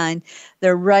heart and mind,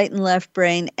 their right and left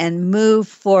brain, and move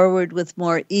forward with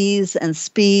more ease and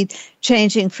speed,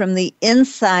 changing from the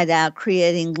inside out,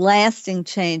 creating lasting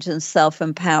change and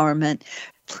self-empowerment.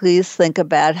 Please think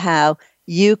about how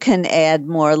you can add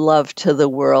more love to the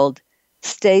world.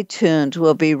 Stay tuned.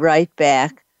 We'll be right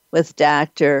back with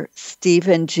Dr.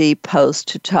 Stephen G. Post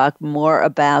to talk more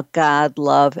about God,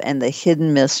 love, and the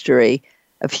hidden mystery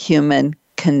of human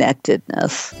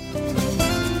connectedness.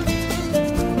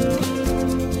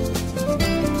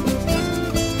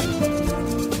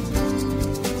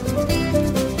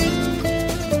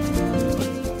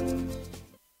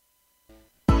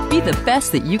 Be the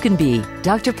best that you can be.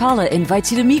 Dr. Paula invites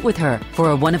you to meet with her for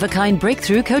a one-of-a-kind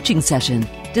breakthrough coaching session.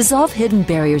 Dissolve hidden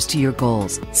barriers to your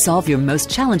goals, solve your most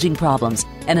challenging problems,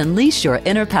 and unleash your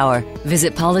inner power.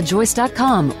 Visit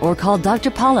paulajoyce.com or call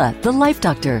Dr. Paula, the Life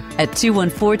Doctor, at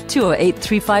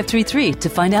 214-208-3533 to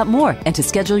find out more and to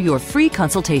schedule your free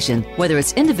consultation, whether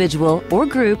it's individual or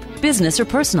group, business or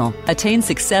personal. Attain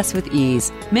success with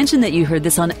ease. Mention that you heard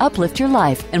this on Uplift Your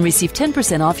Life and receive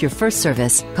 10% off your first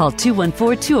service. Call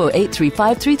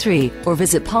 214-208-3533 or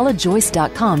visit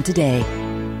paulajoyce.com today.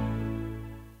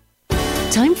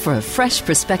 Time for a fresh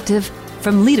perspective.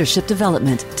 From leadership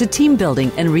development to team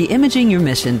building and re-imaging your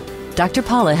mission, Dr.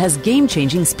 Paula has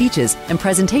game-changing speeches and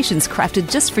presentations crafted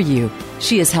just for you.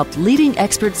 She has helped leading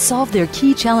experts solve their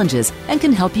key challenges and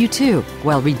can help you too,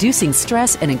 while reducing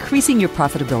stress and increasing your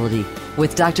profitability.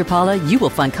 With Dr. Paula, you will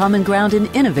find common ground in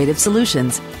innovative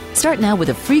solutions. Start now with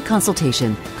a free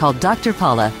consultation. Call Dr.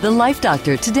 Paula, the Life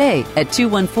Doctor, today at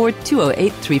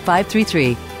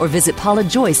 214-208-3533 or visit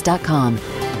paulajoyce.com.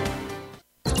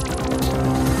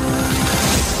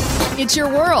 It's your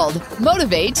world.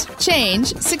 Motivate,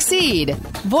 change, succeed.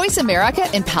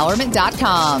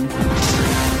 VoiceAmericaEmpowerment.com.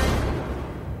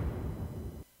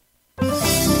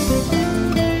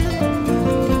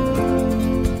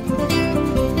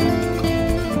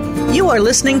 You are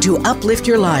listening to Uplift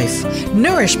Your Life,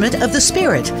 Nourishment of the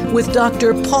Spirit with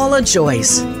Dr. Paula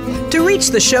Joyce. To reach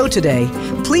the show today,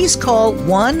 please call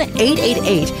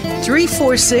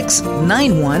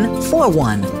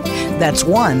 1-888-346-9141. That's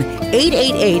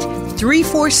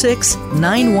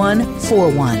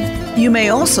 1-888-346-9141. You may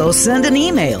also send an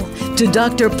email to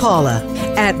Dr. Paula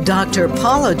at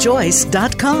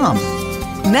drpaulajoyce.com.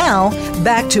 Now,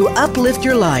 back to Uplift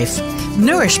Your Life,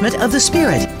 Nourishment of the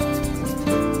Spirit.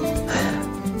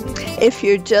 If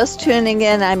you're just tuning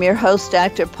in, I'm your host,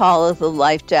 Dr. Paula, the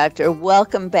Life Doctor.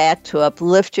 Welcome back to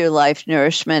Uplift Your Life,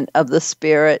 Nourishment of the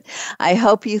Spirit. I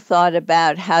hope you thought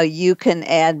about how you can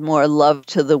add more love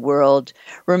to the world.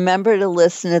 Remember to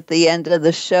listen at the end of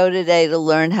the show today to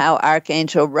learn how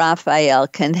Archangel Raphael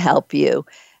can help you.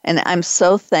 And I'm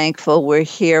so thankful we're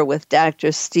here with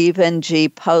Dr. Stephen G.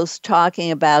 Post talking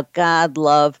about God,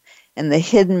 love, and the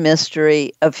hidden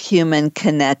mystery of human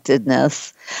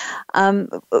connectedness.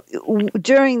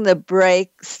 During the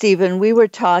break, Stephen, we were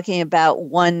talking about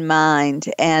one mind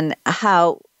and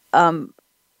how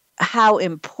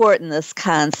important this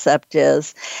concept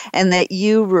is, and that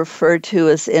you refer to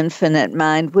as infinite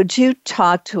mind. Would you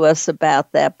talk to us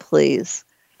about that, please?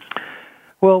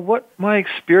 Well, what my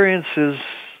experiences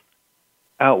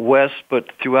out west, but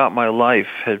throughout my life,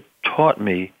 had taught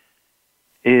me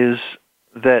is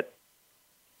that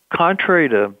contrary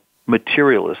to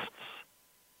materialists,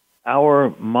 our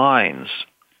minds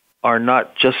are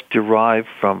not just derived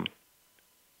from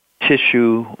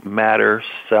tissue, matter,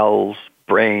 cells,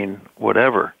 brain,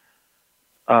 whatever.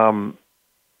 That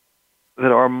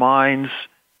our minds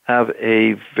have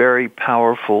a very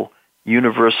powerful,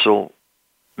 universal,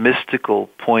 mystical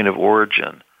point of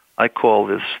origin. I call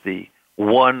this the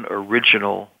one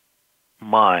original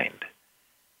mind.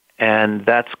 And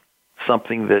that's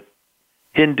something that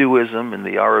Hinduism and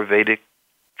the Ayurvedic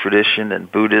tradition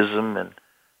and Buddhism and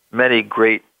many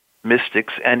great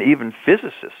mystics and even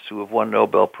physicists who have won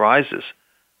Nobel Prizes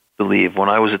believe. When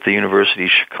I was at the University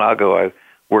of Chicago, I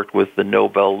worked with the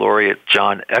Nobel laureate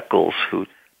John Eccles, who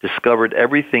discovered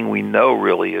everything we know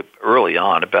really early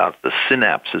on about the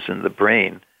synapses in the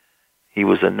brain. He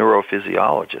was a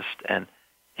neurophysiologist, and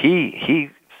he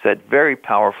said very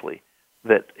powerfully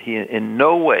that he in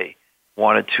no way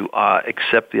wanted to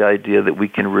accept the idea that we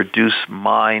can reduce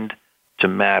mind to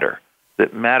matter,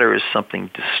 that matter is something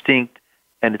distinct,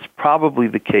 and it's probably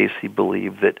the case, he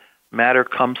believed, that matter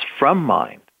comes from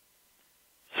mind.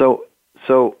 So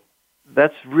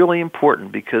that's really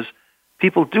important because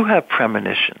people do have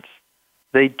premonitions.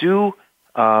 They do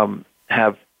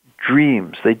have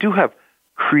dreams. They do have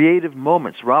creative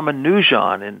moments.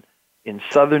 Ramanujan in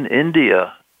southern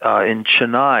India, in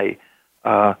Chennai,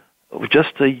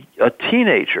 just a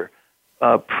teenager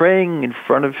praying in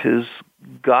front of his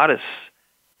goddess,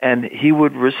 and he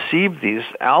would receive these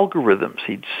algorithms.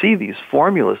 He'd see these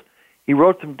formulas. He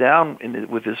wrote them down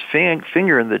with his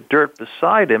finger in the dirt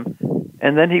beside him,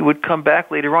 and then he would come back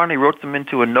later on. He wrote them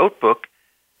into a notebook,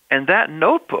 and that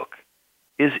notebook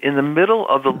is in the middle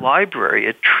of the library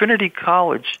at Trinity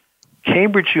College,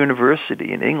 Cambridge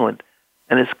University in England,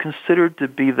 and is considered to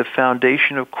be the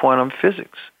foundation of quantum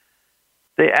physics.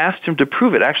 They asked him to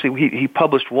prove it. Actually, he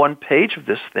published one page of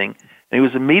this thing, and he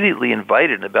was immediately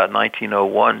invited in about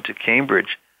 1901 to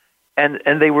Cambridge.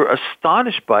 And they were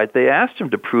astonished by it. They asked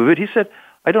him to prove it. He said,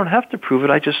 I don't have to prove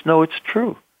it. I just know it's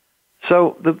true.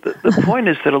 So the point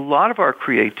is that a lot of our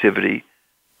creativity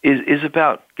is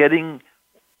about getting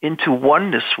into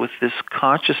oneness with this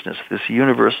consciousness, this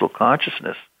universal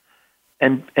consciousness,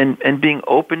 and being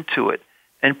open to it.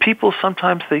 And people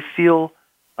sometimes they feel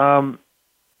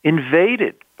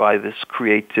invaded by this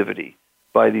creativity,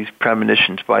 by these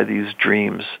premonitions, by these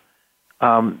dreams.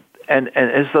 And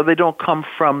as though they don't come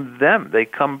from them. They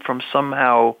come from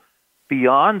somehow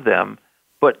beyond them,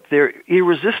 but they're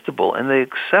irresistible, and they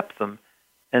accept them,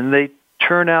 and they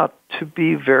turn out to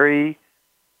be very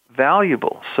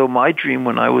valuable. So my dream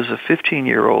when I was a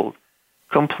 15-year-old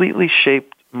completely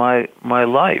shaped my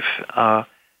life.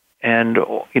 And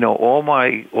all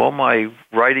my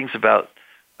writings about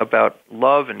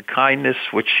love and kindness,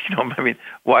 which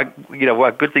why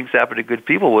good things happen to good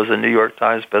people was a New York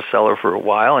Times bestseller for a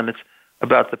while, and it's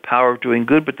about the power of doing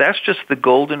good. But that's just the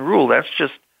golden rule. That's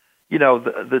just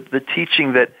the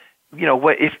teaching that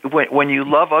when you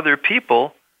love other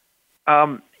people,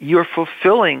 you're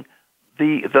fulfilling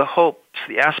the hopes,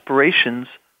 the aspirations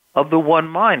of the one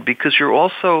mind, because you're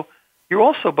also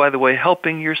by the way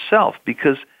helping yourself,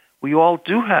 because we all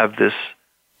do have this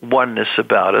oneness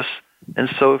about us. And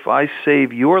so if I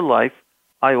save your life,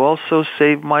 I also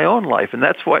save my own life. And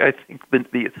that's why I think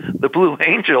the Blue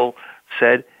Angel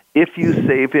said, if you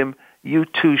save him, you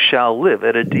too shall live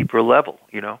at a deeper level,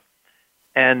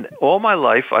 And all my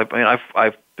life, I've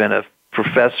been a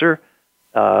professor.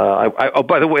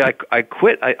 By the way, I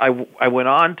quit. I went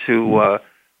on to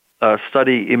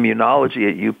study immunology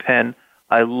at UPenn.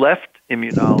 I left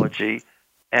immunology,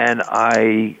 and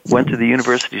I went to the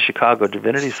University of Chicago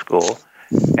Divinity School,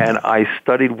 and I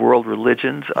studied world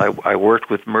religions. I worked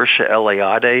with Mirsha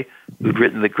Eliade, who'd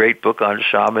written the great book on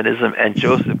shamanism, and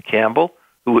Joseph Campbell,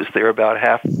 who was there about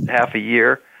half a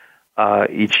year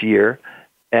each year.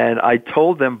 And I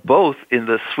told them both in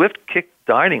the Swift Kick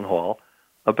dining hall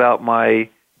about my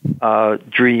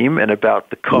dream and about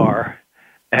the car,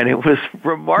 and it was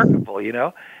remarkable,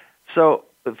 So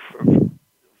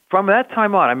from that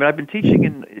time on, I've been teaching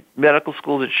in medical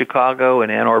schools at Chicago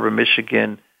and Ann Arbor,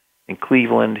 Michigan, in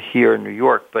Cleveland, here in New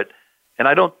York, and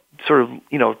I don't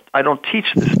I don't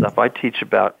teach this stuff. I teach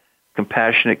about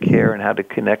compassionate care and how to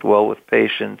connect well with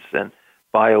patients, and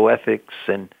bioethics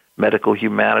and medical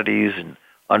humanities, and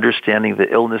understanding the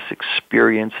illness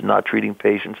experience and not treating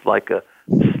patients like a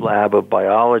slab of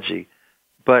biology.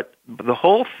 But the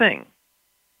whole thing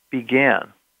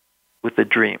began with a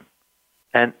dream,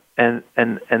 and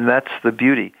that's the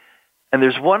beauty. And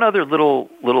there's one other little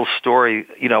story,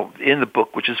 in the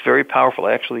book, which is very powerful.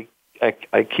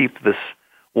 I keep this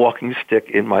walking stick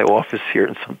in my office here,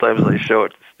 and sometimes I show it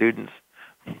to students.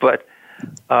 But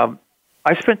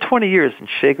I spent 20 years in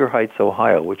Shaker Heights,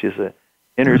 Ohio, which is an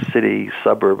inner city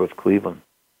suburb of Cleveland,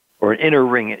 or an inner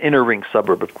ring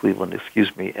suburb of Cleveland,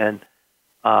 excuse me. And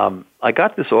I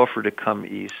got this offer to come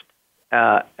east,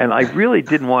 and I really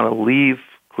didn't want to leave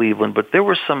Cleveland, but there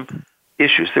were some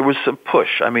issues. There was some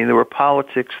push. There were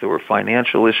politics, there were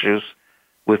financial issues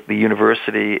with the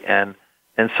university, and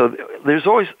so there's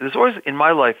always in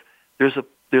my life there's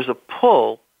a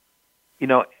pull,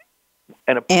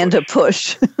 And a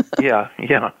push. Yeah.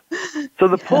 So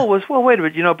the pull was, well, wait a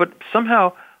minute, but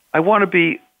somehow I want to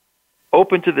be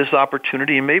open to this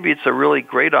opportunity, and maybe it's a really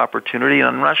great opportunity, and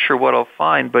I'm not sure what I'll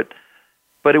find, but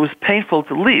it was painful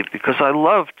to leave because I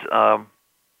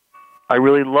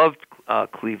really loved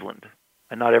Cleveland,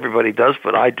 and not everybody does,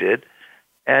 but I did,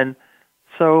 and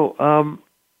so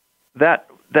that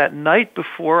night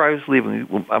before I was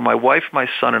leaving, my wife, my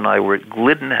son, and I were at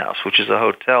Glidden House, which is a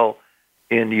hotel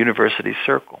in the University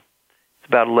Circle. It's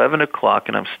about 11 o'clock,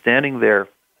 and I'm standing there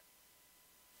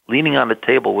leaning on the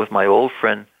table with my old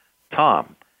friend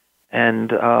Tom,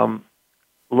 and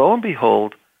lo and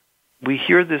behold, we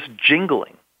hear this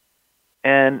jingling,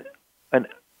 and an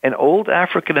old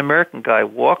African-American guy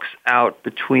walks out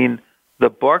between the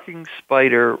Barking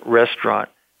Spider restaurant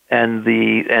and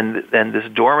this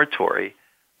dormitory,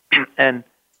 and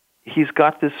he's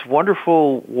got this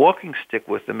wonderful walking stick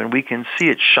with him, and we can see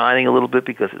it shining a little bit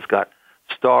because it's got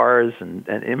stars and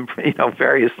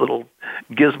various little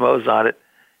gizmos on it.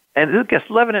 And it gets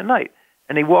 11 at night,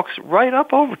 and he walks right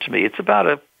up over to me. It's about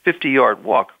a 50-yard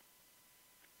walk,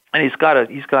 and he's got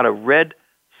a red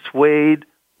suede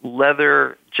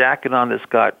leather jacket on that's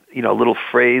got little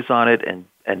phrase on it and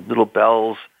little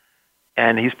bells,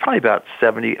 and he's probably about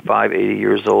 75, 80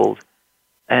 years old.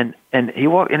 And he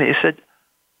walked, and he said,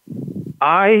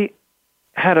 I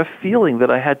had a feeling that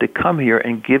I had to come here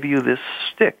and give you this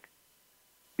stick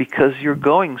because you're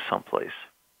going someplace.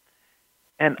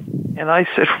 And I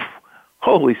said,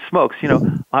 holy smokes,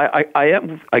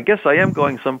 I guess I am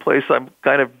going someplace. I'm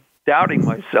kind of doubting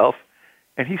myself.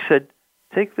 And he said,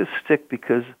 take this stick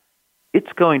because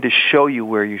it's going to show you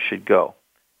where you should go.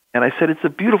 And I said, it's a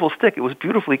beautiful stick. It was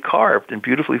beautifully carved and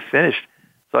beautifully finished.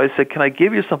 So I said, can I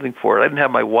give you something for it? I didn't have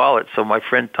my wallet, so my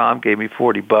friend Tom gave me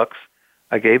 $40.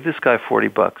 I gave this guy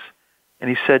 $40, and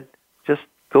he said, just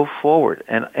go forward.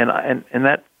 And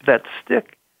that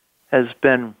stick has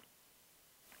been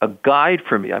a guide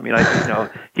for me. I mean,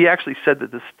 he actually said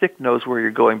that the stick knows where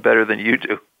you're going better than you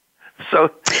do.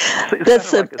 So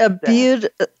that's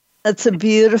It's a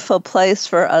beautiful place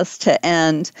for us to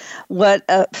end. What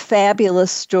a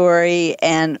fabulous story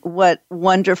and what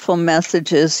wonderful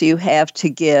messages you have to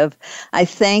give. I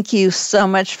thank you so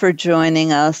much for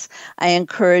joining us. I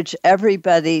encourage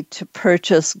everybody to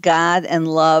purchase God and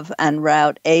Love on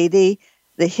Route 80,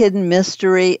 The Hidden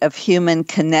Mystery of Human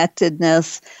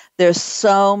Connectedness. There's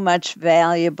so much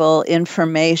valuable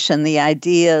information, the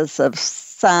ideas of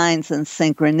signs and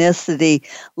synchronicity,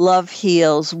 love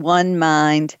heals, one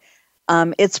mind.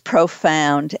 It's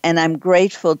profound, and I'm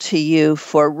grateful to you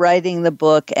for writing the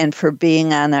book and for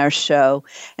being on our show.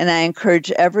 And I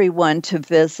encourage everyone to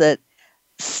visit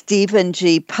Stephen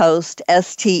G. Post,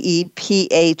 STEPHENG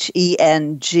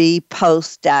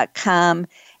Post.com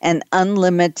and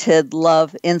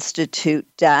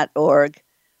unlimitedloveinstitute.org.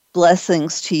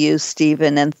 Blessings to you,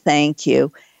 Stephen, and thank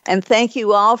you. And thank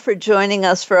you all for joining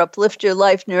us for Uplift Your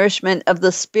Life Nourishment of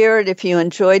the Spirit. If you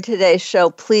enjoyed today's show,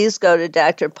 please go to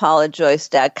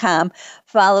drpaulajoyce.com.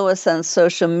 Follow us on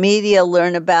social media.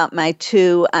 Learn about my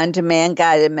 2 on-demand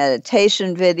guided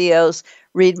meditation videos.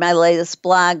 Read my latest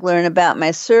blog. Learn about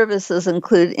my services,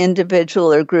 include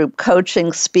individual or group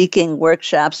coaching, speaking,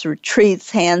 workshops, retreats,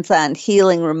 hands-on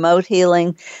healing, remote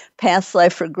healing, past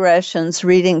life regressions,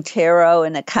 reading tarot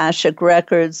and Akashic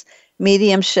records,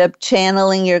 mediumship,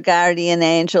 channeling your guardian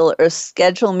angel, or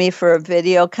schedule me for a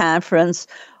video conference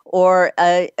or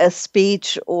a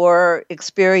speech or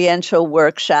experiential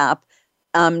workshop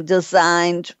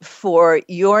designed for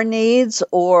your needs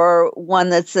or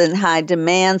one that's in high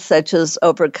demand, such as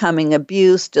overcoming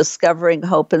abuse, discovering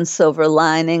hope and silver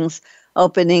linings,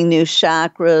 opening new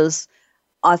chakras,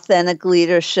 authentic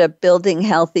leadership, building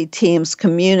healthy teams,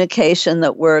 communication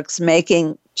that works,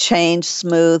 making change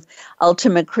smooth,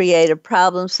 ultimate creative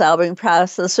problem-solving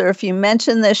process. Or if you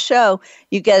mention this show,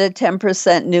 you get a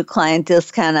 10% new client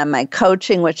discount on my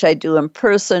coaching, which I do in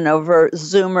person, over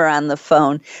Zoom, or on the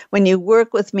phone. When you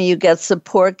work with me, you get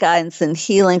support, guidance, and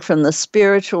healing from the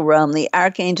spiritual realm. The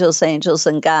archangels, angels,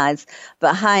 and guides,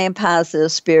 but high and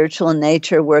positive spiritual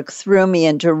nature, work through me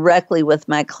and directly with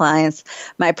my clients.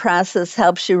 My process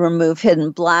helps you remove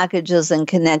hidden blockages and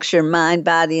connects your mind,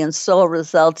 body, and soul,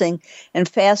 resulting in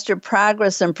faster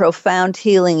progress and profound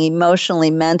healing emotionally,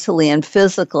 mentally, and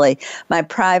physically. My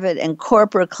private and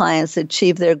corporate clients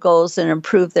achieve their goals and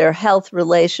improve their health,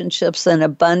 relationships, and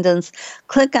abundance.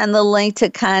 Click on the link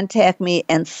to contact me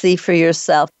and see for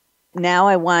yourself. Now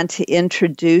I want to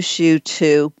introduce you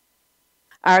to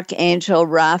Archangel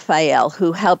Raphael,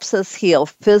 who helps us heal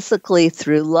physically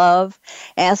through love.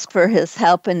 Ask for his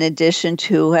help in addition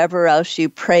to whoever else you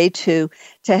pray to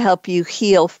help you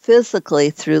heal physically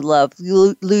through love.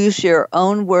 Use your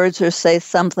own words or say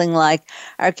something like,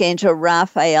 Archangel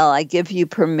Raphael, I give you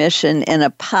permission in a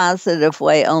positive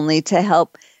way only to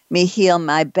help me heal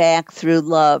my back through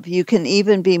love. You can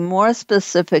even be more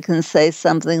specific and say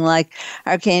something like,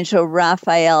 Archangel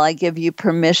Raphael, I give you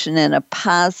permission in a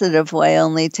positive way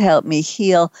only to help me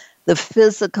heal the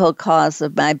physical cause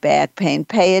of my back pain.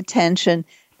 Pay attention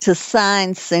to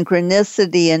signs,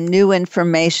 synchronicity, and new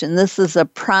information. This is a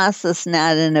process,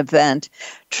 not an event.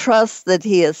 Trust that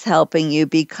he is helping you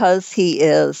because he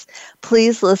is.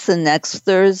 Please listen next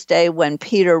Thursday when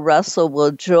Peter Russell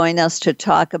will join us to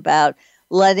talk about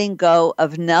letting go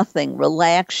of nothing.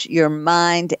 Relax your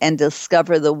mind and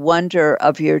discover the wonder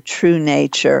of your true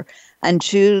nature. On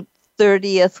June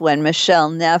 30th, when Michelle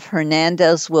Neff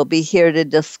Hernandez will be here to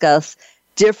discuss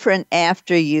different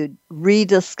after you,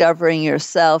 rediscovering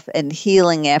yourself and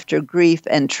healing after grief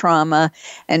and trauma.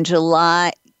 And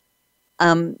July,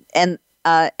 and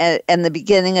the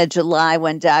beginning of July,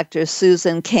 when Dr.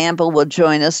 Susan Campbell will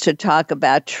join us to talk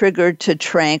about Triggered to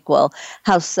Tranquil,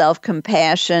 how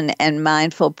self-compassion and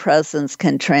mindful presence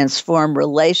can transform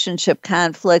relationship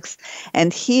conflicts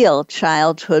and heal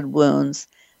childhood wounds.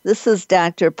 This is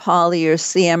Dr. Paula, your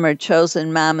CM, or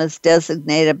Chosen Mamas,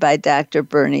 designated by Dr.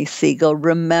 Bernie Siegel.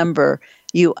 Remember,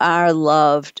 you are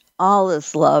loved. All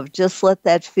is love. Just let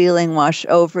that feeling wash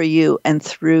over you and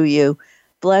through you.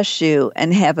 Bless you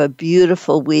and have a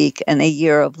beautiful week and a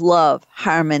year of love,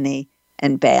 harmony,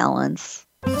 and balance.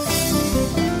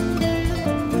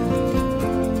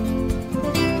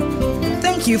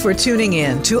 Thank you for tuning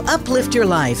in to Uplift Your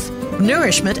Life,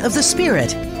 Nourishment of the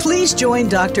Spirit. Please join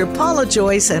Dr. Paula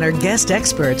Joyce and her guest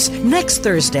experts next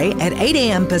Thursday at 8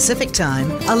 a.m. Pacific Time,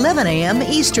 11 a.m.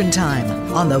 Eastern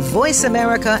Time on the Voice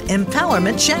America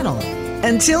Empowerment Channel.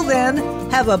 Until then,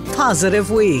 have a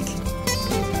positive week.